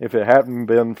if it hadn't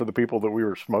been for the people that we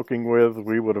were smoking with,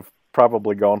 we would have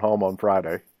probably gone home on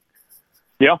Friday.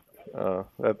 Yeah.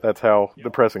 That's how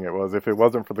depressing it was. If it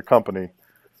wasn't for the company,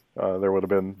 there would have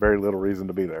been very little reason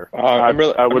to be there. I'm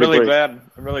really glad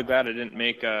I didn't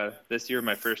make this year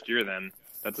my first year then.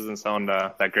 That doesn't sound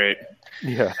that great.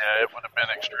 Yeah, it would have been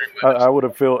extremely. I would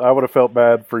have felt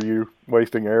bad for you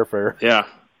wasting airfare. Yeah,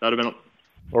 that would have been,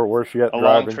 or worse yet, a driving.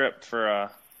 long trip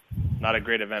for not a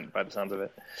great event by the sounds of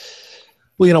it.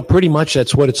 Well, pretty much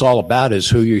that's what it's all about: is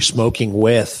who you're smoking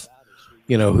with,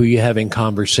 who you're having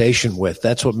conversation with.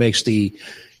 That's what makes the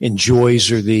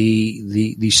enjoys or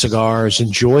the cigars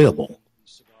enjoyable.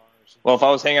 Well, if I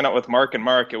was hanging out with Mark and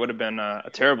Mark, it would have been a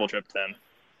terrible trip then.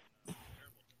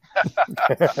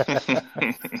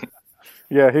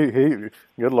 Yeah, he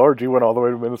good Lord, you went all the way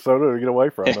to Minnesota to get away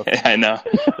from us. I know.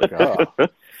 God.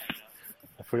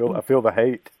 I feel the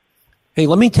hate. Hey,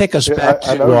 let me take us back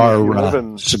to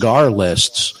our cigar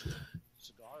lists.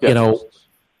 Yeah.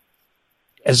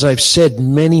 As I've said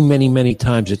many, many, many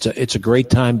times, it's a great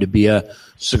time to be a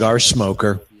cigar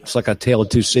smoker. It's like a tale of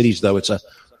two cities, though. It's a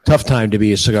tough time to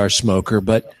be a cigar smoker.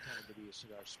 But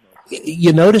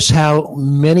you notice how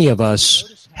many of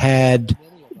us had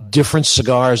different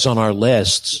cigars on our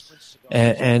lists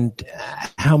and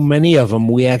how many of them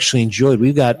we actually enjoyed.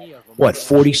 We've got,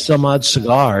 40 some odd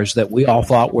cigars that we all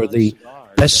thought were the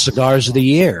best cigars of the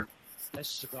year.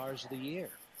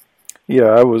 Yeah,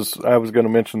 I was going to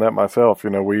mention that myself.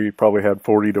 We probably had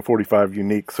 40 to 45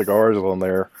 unique cigars on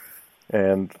there,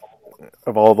 and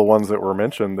of all the ones that were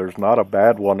mentioned, there's not a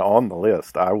bad one on the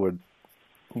list. I would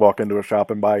walk into a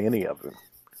shop and buy any of them.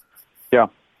 Yeah.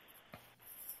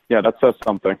 Yeah, that says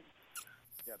something.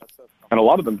 And a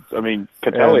lot of them,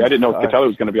 Catelli, I didn't know Catelli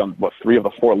was going to be on, 3 of the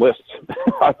 4 lists.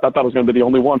 I thought that was going to be the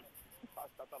only one.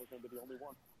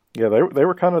 Yeah, they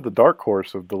were kind of the dark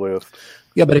horse of the list.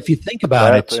 Yeah, but if you think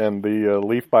about it, and the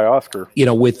Leaf by Oscar,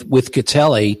 with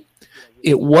Catelli,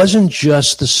 it wasn't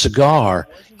just the cigar;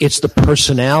 it's the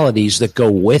personalities that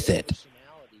go with it,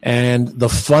 and the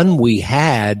fun we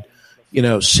had,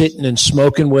 sitting and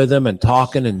smoking with them and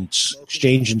talking and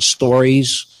exchanging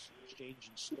stories.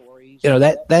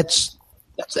 That's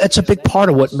a big part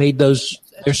of what made their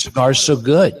cigars so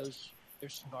good.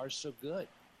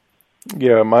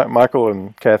 Yeah, Michael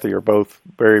and Kathy are both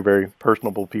very, very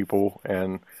personable people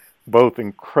and both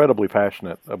incredibly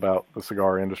passionate about the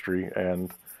cigar industry.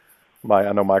 And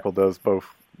I know Michael does both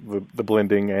the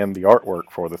blending and the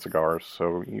artwork for the cigars.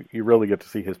 So you really get to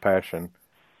see his passion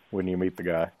when you meet the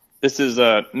guy. This is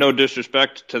no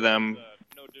disrespect to them,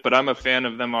 but I'm a fan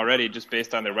of them already just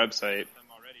based on their website.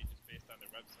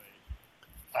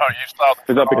 Oh, you saw.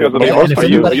 Is that because of the art? If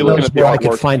anybody knows where I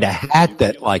could find a hat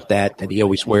that he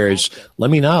always wears, let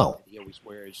me know.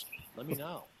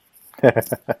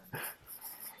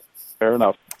 Fair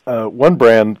enough. One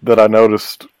brand that I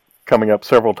noticed coming up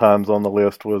several times on the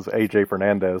list was AJ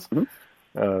Fernandez.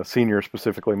 Mm-hmm. Senior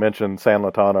specifically mentioned San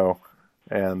Lotano,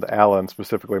 and Alan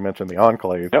specifically mentioned the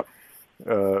Enclave. Yep.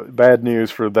 Bad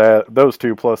news for those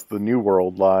two plus the New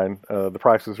World line. The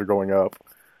prices are going up.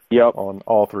 Yep. On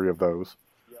all 3 of those.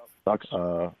 Sucks.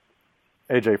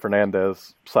 AJ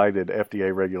Fernandez cited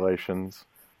FDA regulations.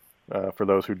 For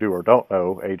those who do or don't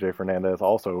know, AJ Fernandez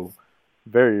also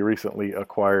very recently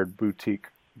acquired boutique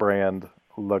brand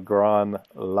Le Grand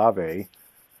Lave.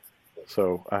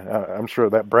 So I'm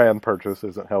sure that brand purchase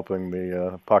isn't helping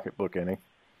the pocketbook any.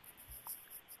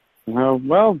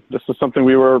 Well, this is something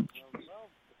we were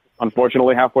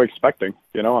unfortunately halfway expecting.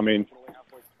 It's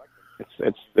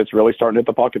really starting to hit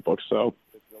the pocketbook. So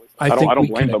I don't think we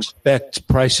blame can them. expect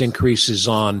price increases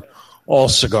on all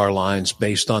cigar lines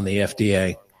based on the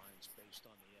FDA.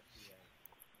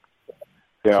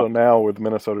 Yeah. So now with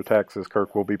Minnesota taxes,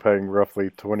 Kirk will be paying roughly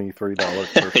 $23 per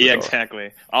cigar. Yeah,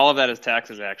 exactly. All of that is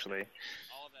taxes, actually.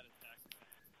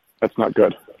 That's not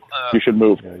good. You should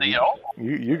move. Yeah,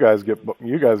 you guys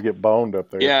get boned up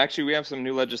there. Yeah, actually, we have some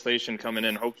new legislation coming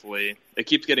in, hopefully. It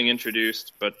keeps getting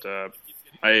introduced, but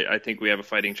I think we have a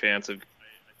fighting chance of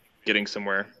getting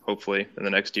somewhere, hopefully, in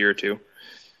the next year or two.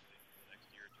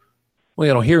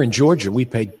 Well, here in Georgia, we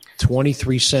paid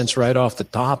 23 cents right off the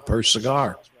top per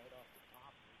cigar.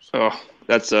 Oh,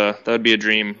 that would be a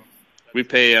dream. We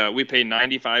pay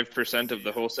 95% of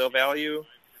the wholesale value,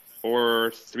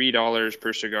 or $3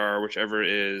 per cigar, whichever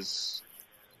is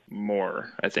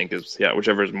more. I think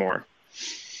whichever is more.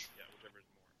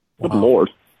 Good Lord.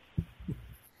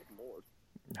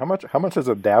 How much is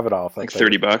a Davidoff? Like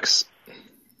 $30.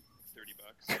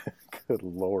 Good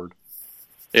Lord.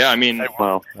 Yeah, I mean,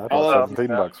 Wow. I thought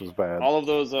 $17 was bad. all of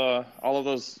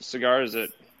those cigars that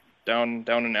down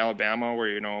in Alabama were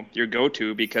your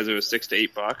go-to because it was $6 to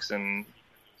 $8, and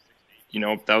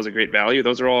that was a great value.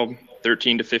 Those are all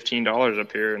 $13 to $15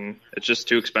 up here, and it's just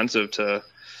too expensive to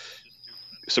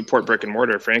support brick and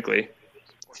mortar, frankly.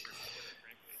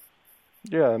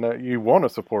 Yeah, and you want to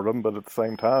support them, but at the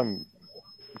same time,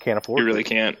 you can't afford it. You really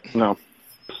can't. No.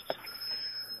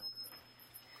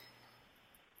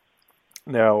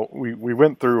 Now, we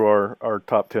went through our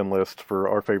top 10 list for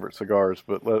our favorite cigars,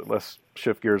 but let's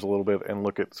shift gears a little bit and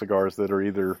look at cigars that are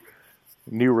either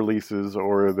new releases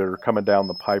or they're coming down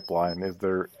the pipeline. Is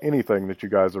there anything that you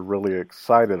guys are really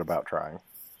excited about trying?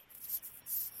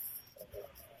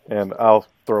 And I'll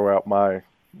throw out my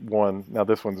one. Now,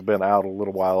 this one's been out a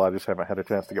little while. I just haven't had a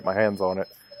chance to get my hands on it.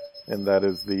 And that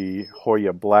is the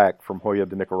Joya Black from Joya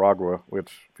de Nicaragua,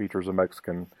 which features a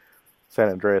Mexican San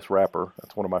Andreas wrapper.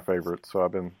 That's one of my favorites. So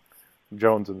I've been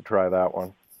jonesing to try that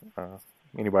one.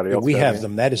 Anybody else? We have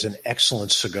them. That is an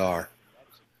excellent cigar.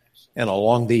 And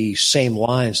along the same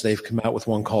lines, they've come out with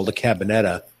one called the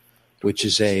Cabinetta, which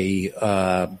is a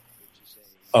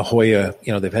Joya.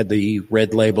 They've had the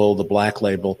red label, the black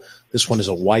label. This one is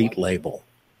a white label,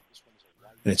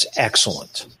 and it's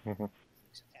excellent. Mm-hmm.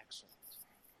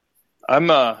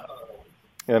 And I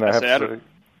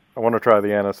want to try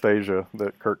the Anastasia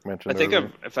that Kirk mentioned. I think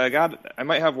earlier. I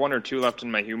might have one or two left in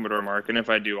my humidor, Mark, and if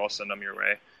I do, I'll send them your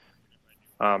way.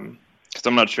 Because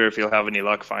I'm not sure if you'll have any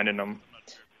luck finding them.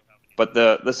 But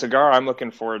the cigar I'm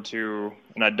looking forward to,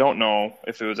 and I don't know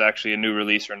if it was actually a new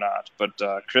release or not, but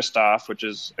Christoph, which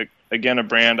is, again, a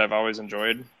brand I've always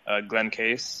enjoyed. Glenn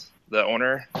Case, the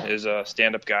owner, is a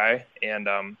stand-up guy, and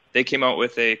they came out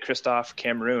with a Christoph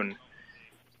Cameroon.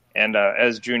 And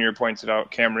as Junior points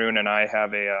out, Cameroon and I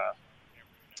have a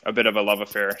bit of a love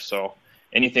affair. So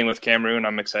anything with Cameroon,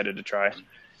 I'm excited to try.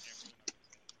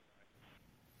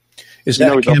 Is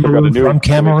that Cameroon from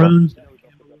Cameroon?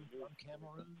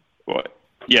 What?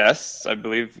 Yes, I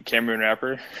believe Cameroon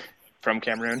rapper from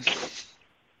Cameroon.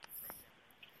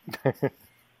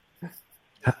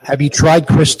 Have you tried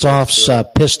Christoph's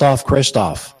Pissed Off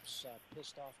Christoph?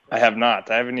 I have not.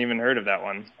 I haven't even heard of that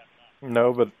one.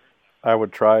 No, but I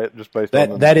would try it just based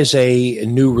on that is a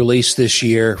new release this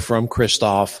year from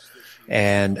Christoph,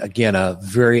 and again, a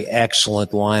very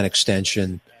excellent line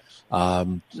extension.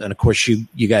 And of course,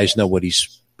 you guys know what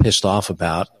he's pissed off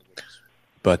about,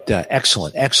 but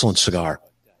excellent cigar.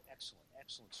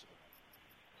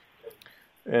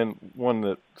 And one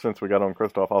that, since we got on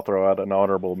Christoph, I'll throw out an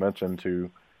honorable mention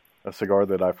to a cigar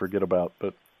that I forget about,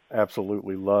 but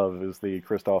absolutely love, is the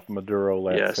Christoph Maduro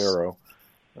Lancero.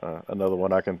 Yes. Another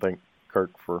one I can thank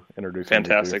Kirk for introducing.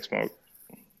 Fantastic smoke.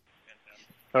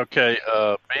 Okay,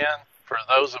 Ben, for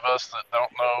those of us that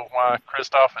don't know why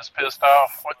Christoph is pissed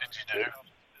off, what did you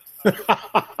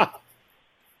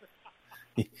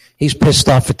do? He's pissed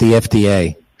off at the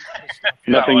FDA.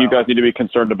 Nothing you guys need to be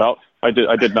concerned about. I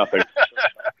did nothing.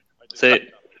 Say,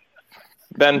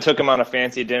 Ben took him on a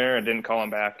fancy dinner and didn't call him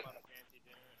back.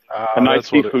 A nice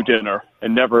seafood dinner,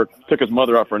 and never took his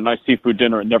mother out for a nice seafood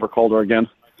dinner and never called her again.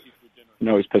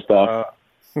 He's pissed off.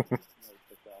 I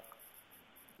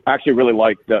actually really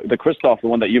like the Christoph, the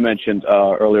one that you mentioned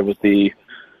earlier was which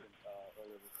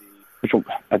one,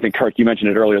 I think, Kirk, you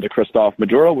mentioned it earlier, the Christoph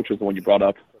Maduro, which was the one you brought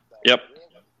up. Yep.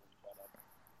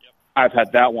 I've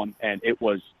had that one, and it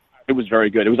was very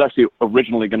good. It was actually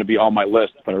originally going to be on my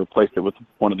list, but I replaced it with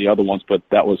one of the other ones, but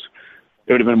it would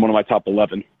have been one of my top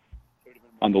 11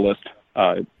 on the list.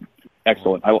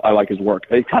 Excellent. I like his work.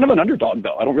 He's kind of an underdog,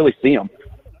 though. I don't really see him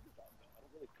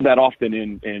that often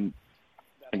in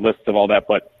lists of all that,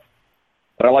 but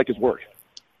I like his work.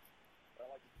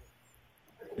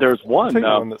 There's I'll one. tell you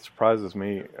one that surprises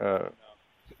me. Go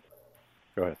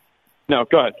ahead. No,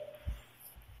 go ahead.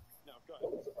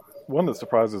 One that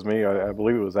surprises me, I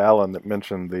believe it was Alan that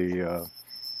mentioned the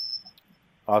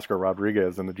Oscar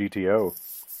Rodriguez in the GTO.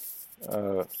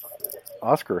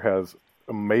 Oscar has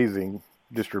amazing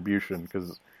distribution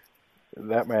because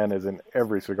that man is in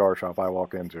every cigar shop I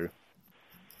walk into.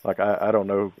 Like, I don't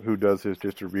know who does his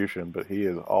distribution, but he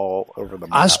is all over the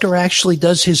map. Oscar actually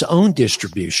does his own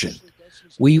distribution.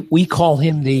 We call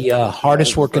him the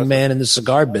hardest working man in the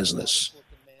cigar business.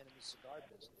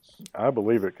 I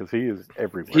believe it because he is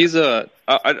everywhere. He's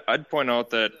I'd point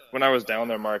out that when I was down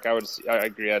there, Mark, I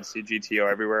agree. I'd see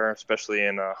GTO everywhere, especially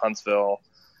in Huntsville.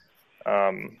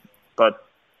 But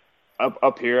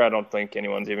up here, I don't think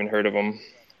anyone's even heard of him.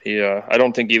 I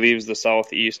don't think he leaves the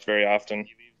Southeast very often.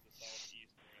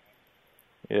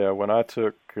 Yeah, when I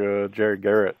took Jerry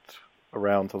Garrett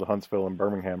around to the Huntsville and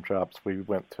Birmingham shops, we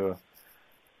went to,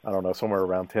 I don't know, somewhere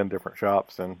around 10 different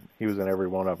shops, and he was in every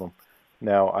one of them.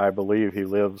 Now, I believe he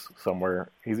lives somewhere.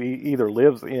 He either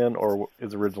lives in or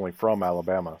is originally from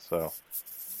Alabama, so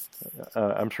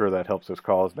I'm sure that helps his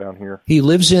cause down here. He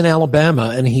lives in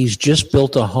Alabama, and he's just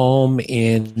built a home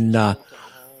in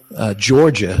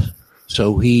Georgia,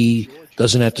 so he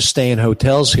doesn't have to stay in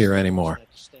hotels here anymore.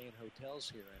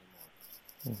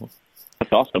 Mm-hmm.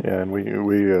 That's awesome. Yeah, and we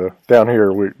down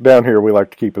here we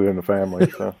like to keep it in the family.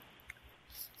 So.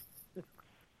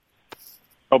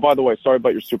 Oh, by the way, sorry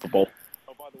about your Super Bowl.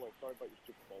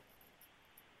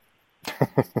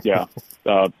 Yeah,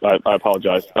 I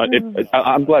apologize.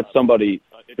 I'm glad somebody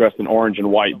dressed in orange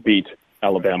and white beat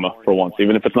Alabama for once,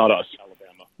 even if it's not us.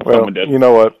 Well, Someone did. You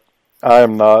know what?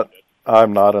 I'm not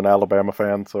an Alabama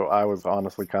fan, so I was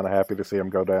honestly kind of happy to see him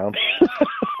go down.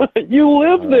 You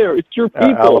live there. It's your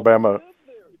people. Alabama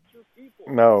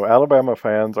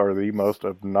fans are the most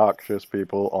obnoxious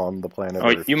people on the planet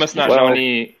Earth. You must not know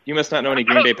any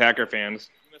Green Bay Packer fans.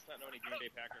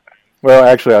 Well,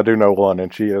 actually, I do know one,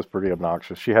 and she is pretty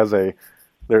obnoxious. She has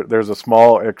there's a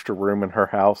small extra room in her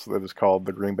house that is called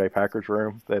the Green Bay Packers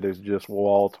room that is just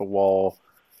wall-to-wall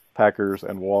Packers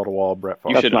and wall-to-wall Brett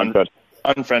Favre. You should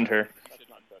unfriend her.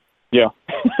 Yeah.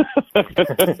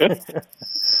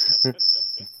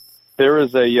 There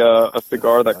is a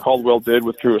cigar that Caldwell did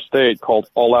with Drew Estate called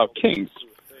All Out Kings. I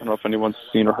don't know if anyone's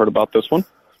seen or heard about this one.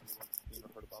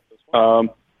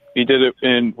 He did it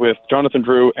with Jonathan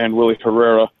Drew and Willie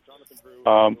Herrera.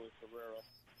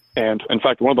 And in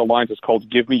fact, one of the lines is called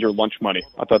 "Give me your lunch money."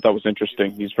 I thought that was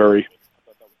interesting. He's very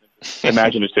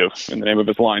imaginative in the name of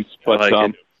his lines.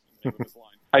 But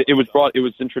it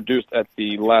was introduced at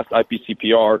the last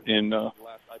IPCPR in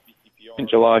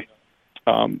July.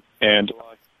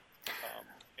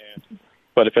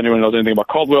 But if anyone knows anything about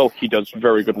Caldwell, he does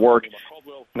very good work,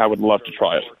 and I would love to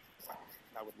try it.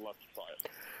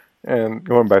 And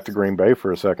going back to Green Bay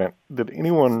for a second, did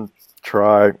anyone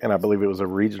try, and I believe it was a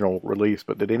regional release,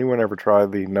 but did anyone ever try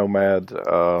the Nomad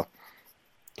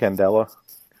Candela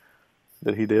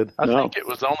that he did? I think it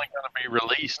was only going to be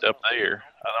released up there.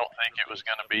 I don't think it was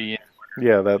going to be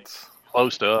that's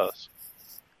close to us.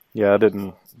 Yeah, I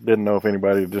didn't know if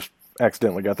anybody just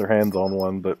accidentally got their hands on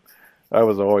one, but I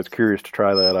was always curious to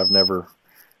try that. I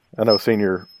know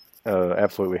Senior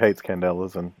absolutely hates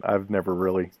Candelas, and I've never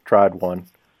really tried one.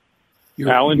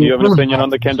 Alan, do you have an opinion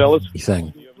on the Candelas?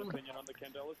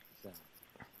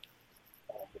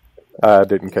 I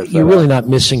didn't catch that. You're really not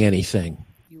missing anything.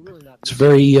 It's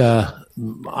very,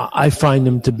 I find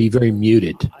them to be very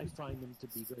muted.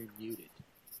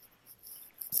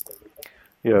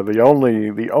 Yeah, the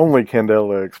only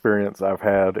Candela experience I've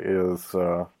had is,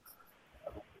 I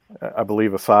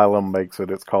believe Asylum makes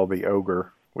it. It's called the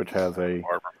Ogre, which has a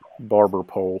barber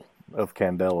pole of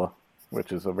Candela,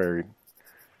 which is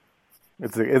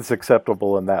it's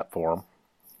acceptable in that form.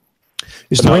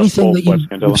 Is there anything that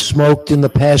you've smoked in the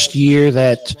past year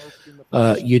that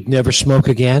you'd never smoke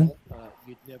again?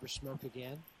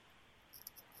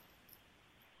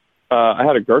 I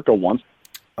had a Gurkha once.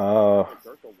 Oh,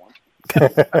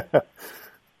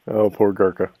 poor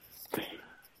Gurkha.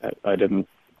 I didn't.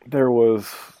 There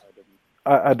was...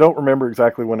 I don't remember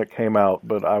exactly when it came out,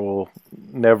 but I will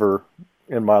never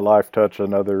in my life touch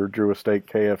another Drew Estate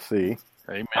KFC.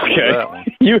 Amen. Okay. That one.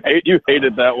 You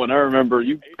hated that one. I remember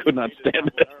you could not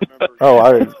stand it. Oh,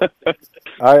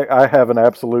 I have an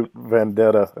absolute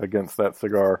vendetta against that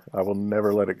cigar. I will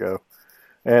never let it go.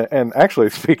 And actually,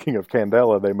 speaking of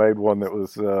Candela, they made one that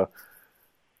was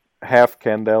half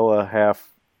Candela, half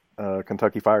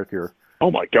Kentucky Fire Cure.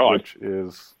 Oh my God! Which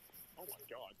is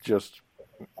just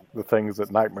the things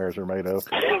that nightmares are made of.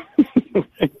 I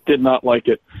did not like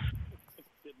it.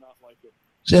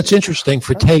 So that's interesting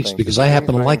for taste because I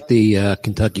happen to like the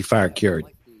Kentucky Fire Cured.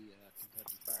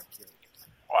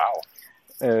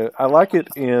 Wow. I like it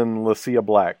in Lucia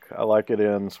Black. I like it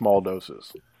in small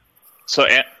doses. So,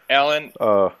 Alan,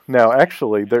 Now,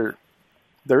 actually, there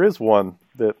is one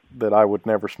that I would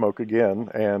never smoke again,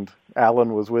 and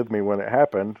Alan was with me when it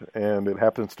happened, and it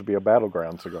happens to be a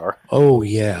Battleground cigar. Oh,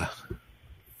 yeah.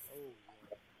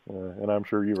 And I'm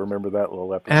sure you remember that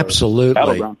little episode. Absolutely.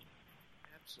 Battleground.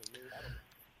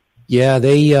 Yeah,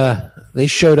 they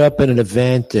showed up at an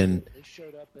event, and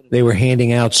they were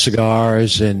handing out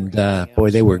cigars, and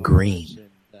boy, they were green.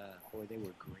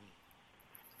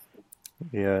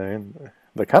 Yeah, and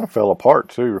they kind of fell apart,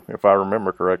 too, if I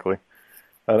remember correctly.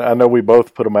 I know we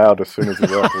both put them out as soon as the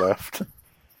rep left.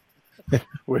 I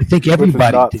think everybody which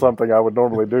is not did. something I would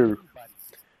normally do.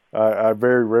 I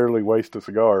very rarely waste a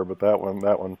cigar, but that one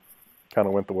kind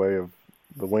of went the way of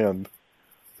the wind.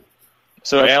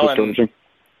 so That's Alan, discouraging.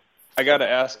 I got to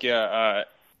ask you,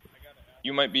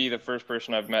 you might be the first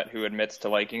person I've met who admits to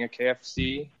liking a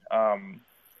KFC.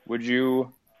 Would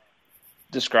you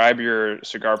describe your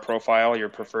cigar profile, your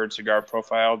preferred cigar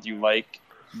profile? Do you like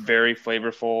very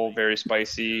flavorful, very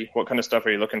spicy? What kind of stuff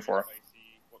are you looking for?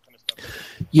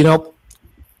 You know,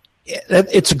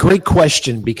 it's a great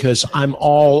question because I'm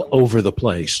all over the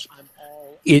place.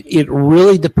 It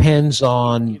really depends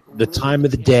on the time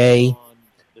of the day.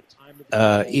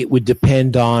 It would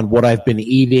depend on what I've been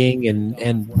eating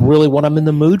and really what I'm in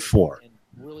the mood for.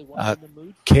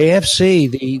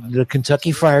 KFC, the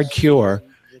Kentucky Fried Cure,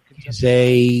 is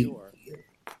a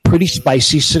pretty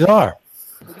spicy cigar.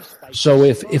 So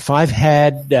if I've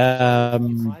had,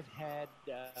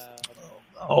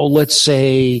 let's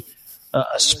say, a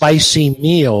spicy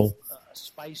meal,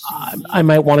 I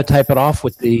might want to type it off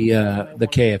with the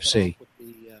KFC.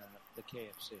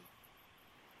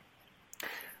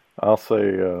 I'll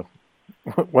say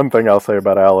one thing I'll say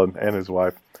about Alan and his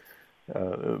wife.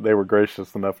 They were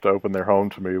gracious enough to open their home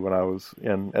to me when I was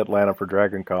in Atlanta for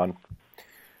Dragon Con.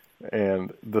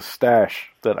 And the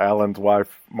stash that Alan's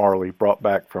wife, Marley, brought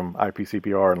back from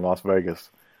IPCPR in Las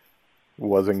Vegas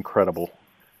was incredible.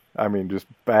 I mean, just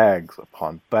bags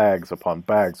upon bags upon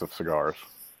bags of cigars.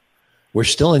 We're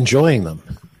still enjoying them.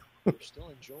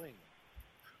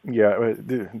 Yeah,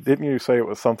 didn't you say it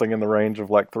was something in the range of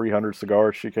like 300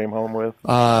 cigars she came home with?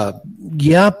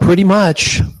 Yeah, pretty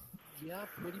much.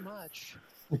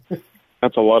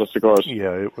 That's a lot of cigars.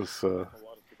 Yeah, it was.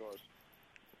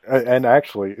 And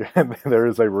actually, there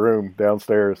is a room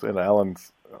downstairs in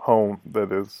Alan's home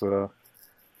that is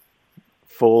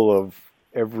full of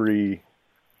every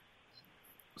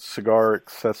cigar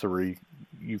accessory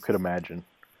you could imagine.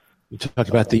 We talked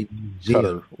about the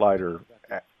Cutter, lighter,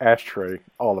 ashtray,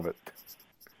 all of it.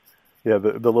 Yeah,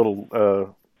 the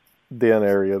little den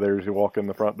area there as you walk in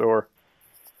the front door.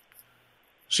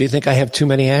 So you think I have too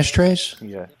many ashtrays?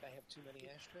 Yeah.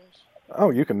 Oh,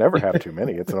 you can never have too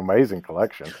many. It's an amazing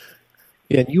collection.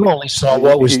 Yeah, and you only saw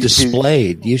what was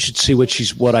displayed. You should see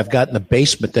what I've got in the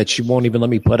basement that she won't even let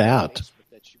me put out.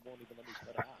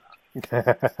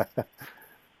 But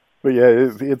yeah,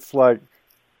 it's like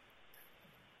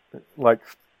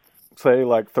say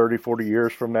like 30, 40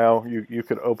 years from now, you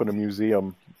could open a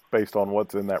museum based on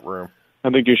what's in that room.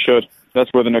 I think you should.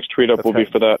 That's where the next tweet up will be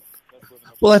for that.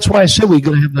 Well, that's why I said we're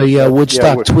going to have the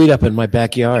Woodstock tweet up in my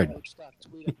backyard.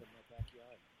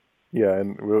 Yeah,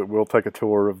 and we'll take a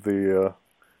tour of the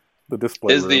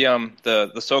display Is room.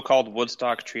 the so-called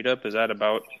Woodstock treat up, is that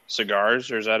about cigars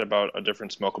or is that about a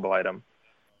different smokable item?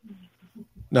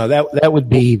 No, that would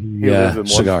be lives in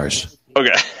cigars.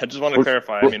 Okay, I just want to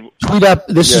clarify. I mean, Tweet up.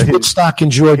 This is Woodstock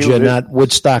in Georgia, not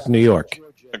Woodstock, New York.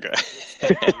 okay.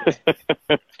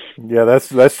 Yeah, that's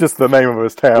just the name of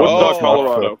his town. Woodstock, That's not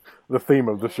Colorado. the theme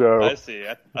of the show. I see.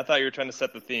 I thought you were trying to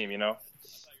set the theme,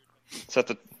 Set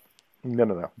the...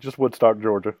 No. Just Woodstock,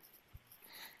 Georgia.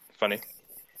 Funny.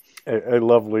 A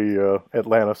lovely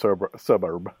Atlanta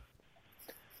suburb,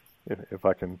 if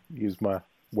I can use my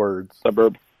words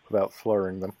Suburb. without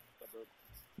slurring them.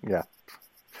 Yeah.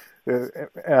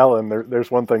 Alan,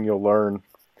 there's one thing you'll learn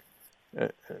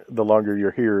the longer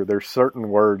you're here. There's certain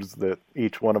words that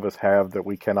each one of us have that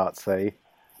we cannot say,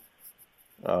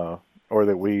 or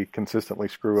that we consistently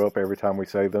screw up every time we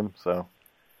say them. So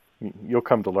you'll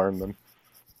come to learn them.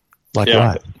 Like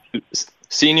Yeah. what?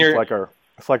 Senior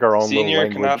It's like our own little Senior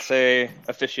language. cannot say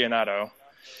aficionado.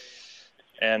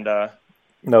 And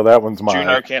No, that one's mine.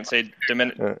 Junior can't say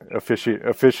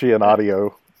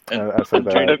Aficionado. I said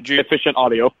that. Efficient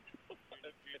audio.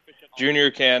 Junior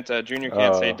can't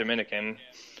say Dominican.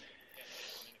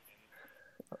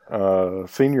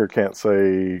 Senior can't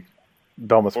say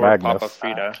Domus Or Magnus. Papa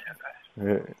Frida.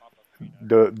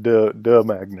 De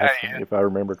Magnus, if I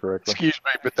remember correctly. Excuse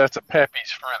me, but that's a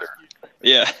Pepe's Fritter.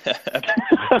 Yeah.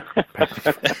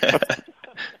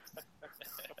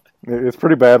 It's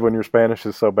pretty bad when your Spanish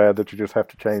is so bad that you just have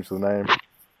to change the name.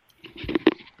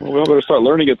 Well, we all better start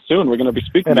learning it soon. We're going to be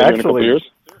speaking And together in a couple actually- years.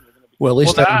 Well, at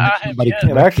least I don't have somebody And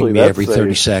actually, correcting me that's every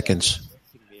 30 seconds.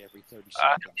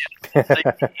 I didn't think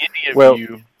any of Well-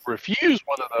 you refused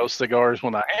one of those cigars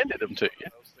when I handed them to you.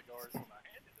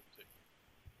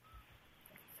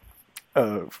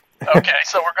 Okay,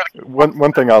 so we're going to...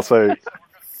 One thing I'll say,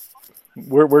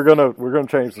 we're gonna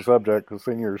change the subject because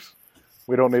seniors,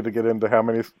 we don't need to get into how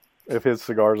many of his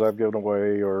cigars I've given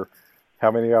away or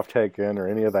how many I've taken or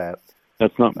any of that.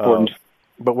 That's not important.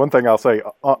 But one thing I'll say,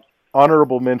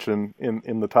 honorable mention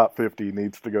in the top 50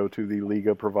 needs to go to the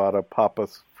Liga Privada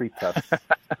Papas Fritas.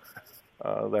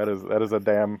 That is a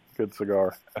damn good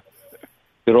cigar.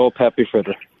 Good old Pepe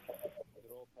Fritter.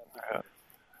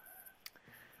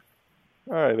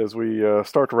 All right, as we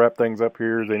start to wrap things up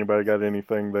here, has anybody got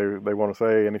anything they want to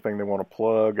say, anything they want to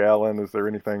plug? Alan, is there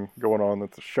anything going on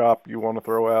at the shop you want to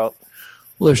throw out?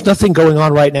 Well, there's nothing going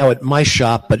on right now at my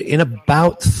shop, but in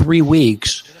about 3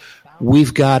 weeks,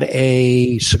 we've got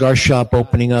a cigar shop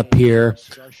opening up here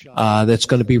that's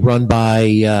going to be run by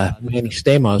Manny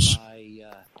Stamos,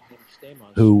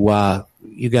 who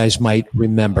you guys might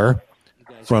remember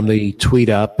from the tweet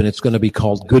up, and it's going to be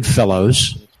called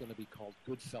Goodfellows.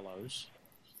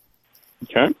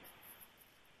 Okay.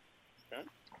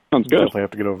 Sounds good. Definitely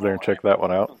have to get over there and check that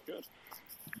one out.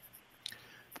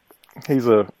 He's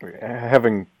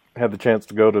having had the chance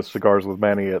to go to Cigars with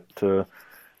Manny at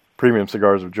Premium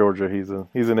Cigars of Georgia. He's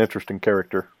an interesting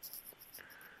character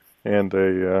and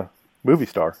a movie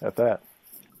star at that.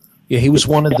 Yeah, he was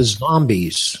one of the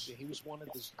zombies.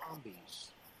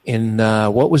 In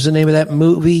what was the name of that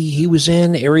movie he was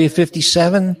in? Area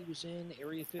 57?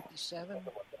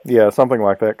 Yeah, something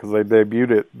like that, because they debuted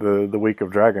it the week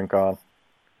of Dragon Con.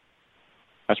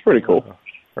 That's pretty cool.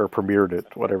 Or premiered it,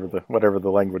 whatever the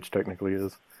language technically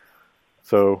is.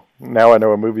 So now I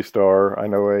know a movie star. I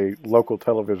know a local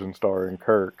television star in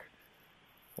Kirk.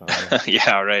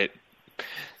 Yeah, right.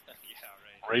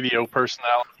 Radio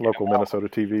personality. Local Minnesota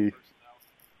TV.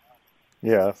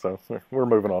 Yeah, so we're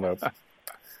moving on up.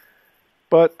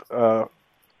 But,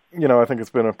 I think it's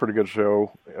been a pretty good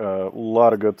show. A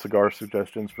lot of good cigar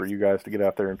suggestions for you guys to get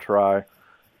out there and try.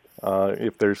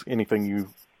 If there's anything you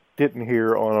didn't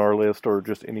hear on our list or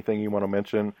just anything you want to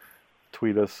mention,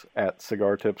 tweet us at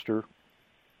Cigar Tipster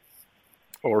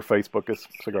or Facebook us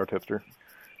Cigar Tipster.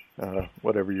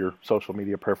 Whatever your social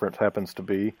media preference happens to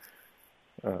be.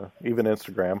 Even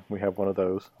Instagram, we have one of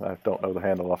those. I don't know the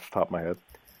handle off the top of my head.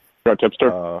 Cigar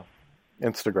Tipster?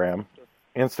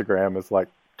 Instagram is like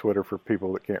Twitter for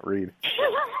people that can't read.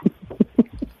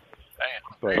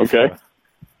 But, okay.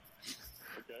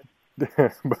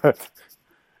 But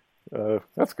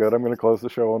that's good. I'm going to close the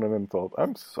show on an insult.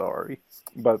 I'm sorry.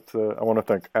 But I want to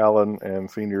thank Alan and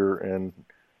Senior and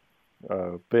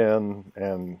Ben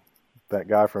and that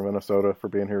guy from Minnesota for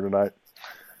being here tonight.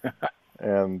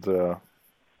 And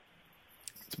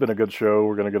it's been a good show.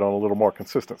 We're going to get on a little more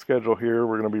consistent schedule here.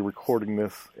 We're going to be recording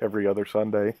this every other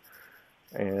Sunday.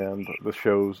 And the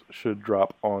shows should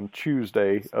drop on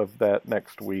Tuesday of that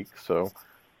next week. So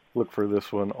look for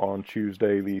this one on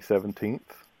Tuesday the 17th.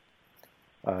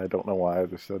 I don't know why I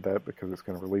just said that, because it's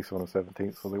going to release on the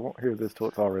 17th, so they won't hear this till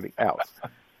it's already out.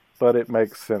 But it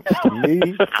makes sense to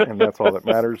me, and that's all that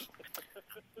matters.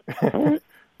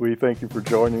 We thank you for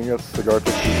joining us. Cigar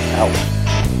Tipster out.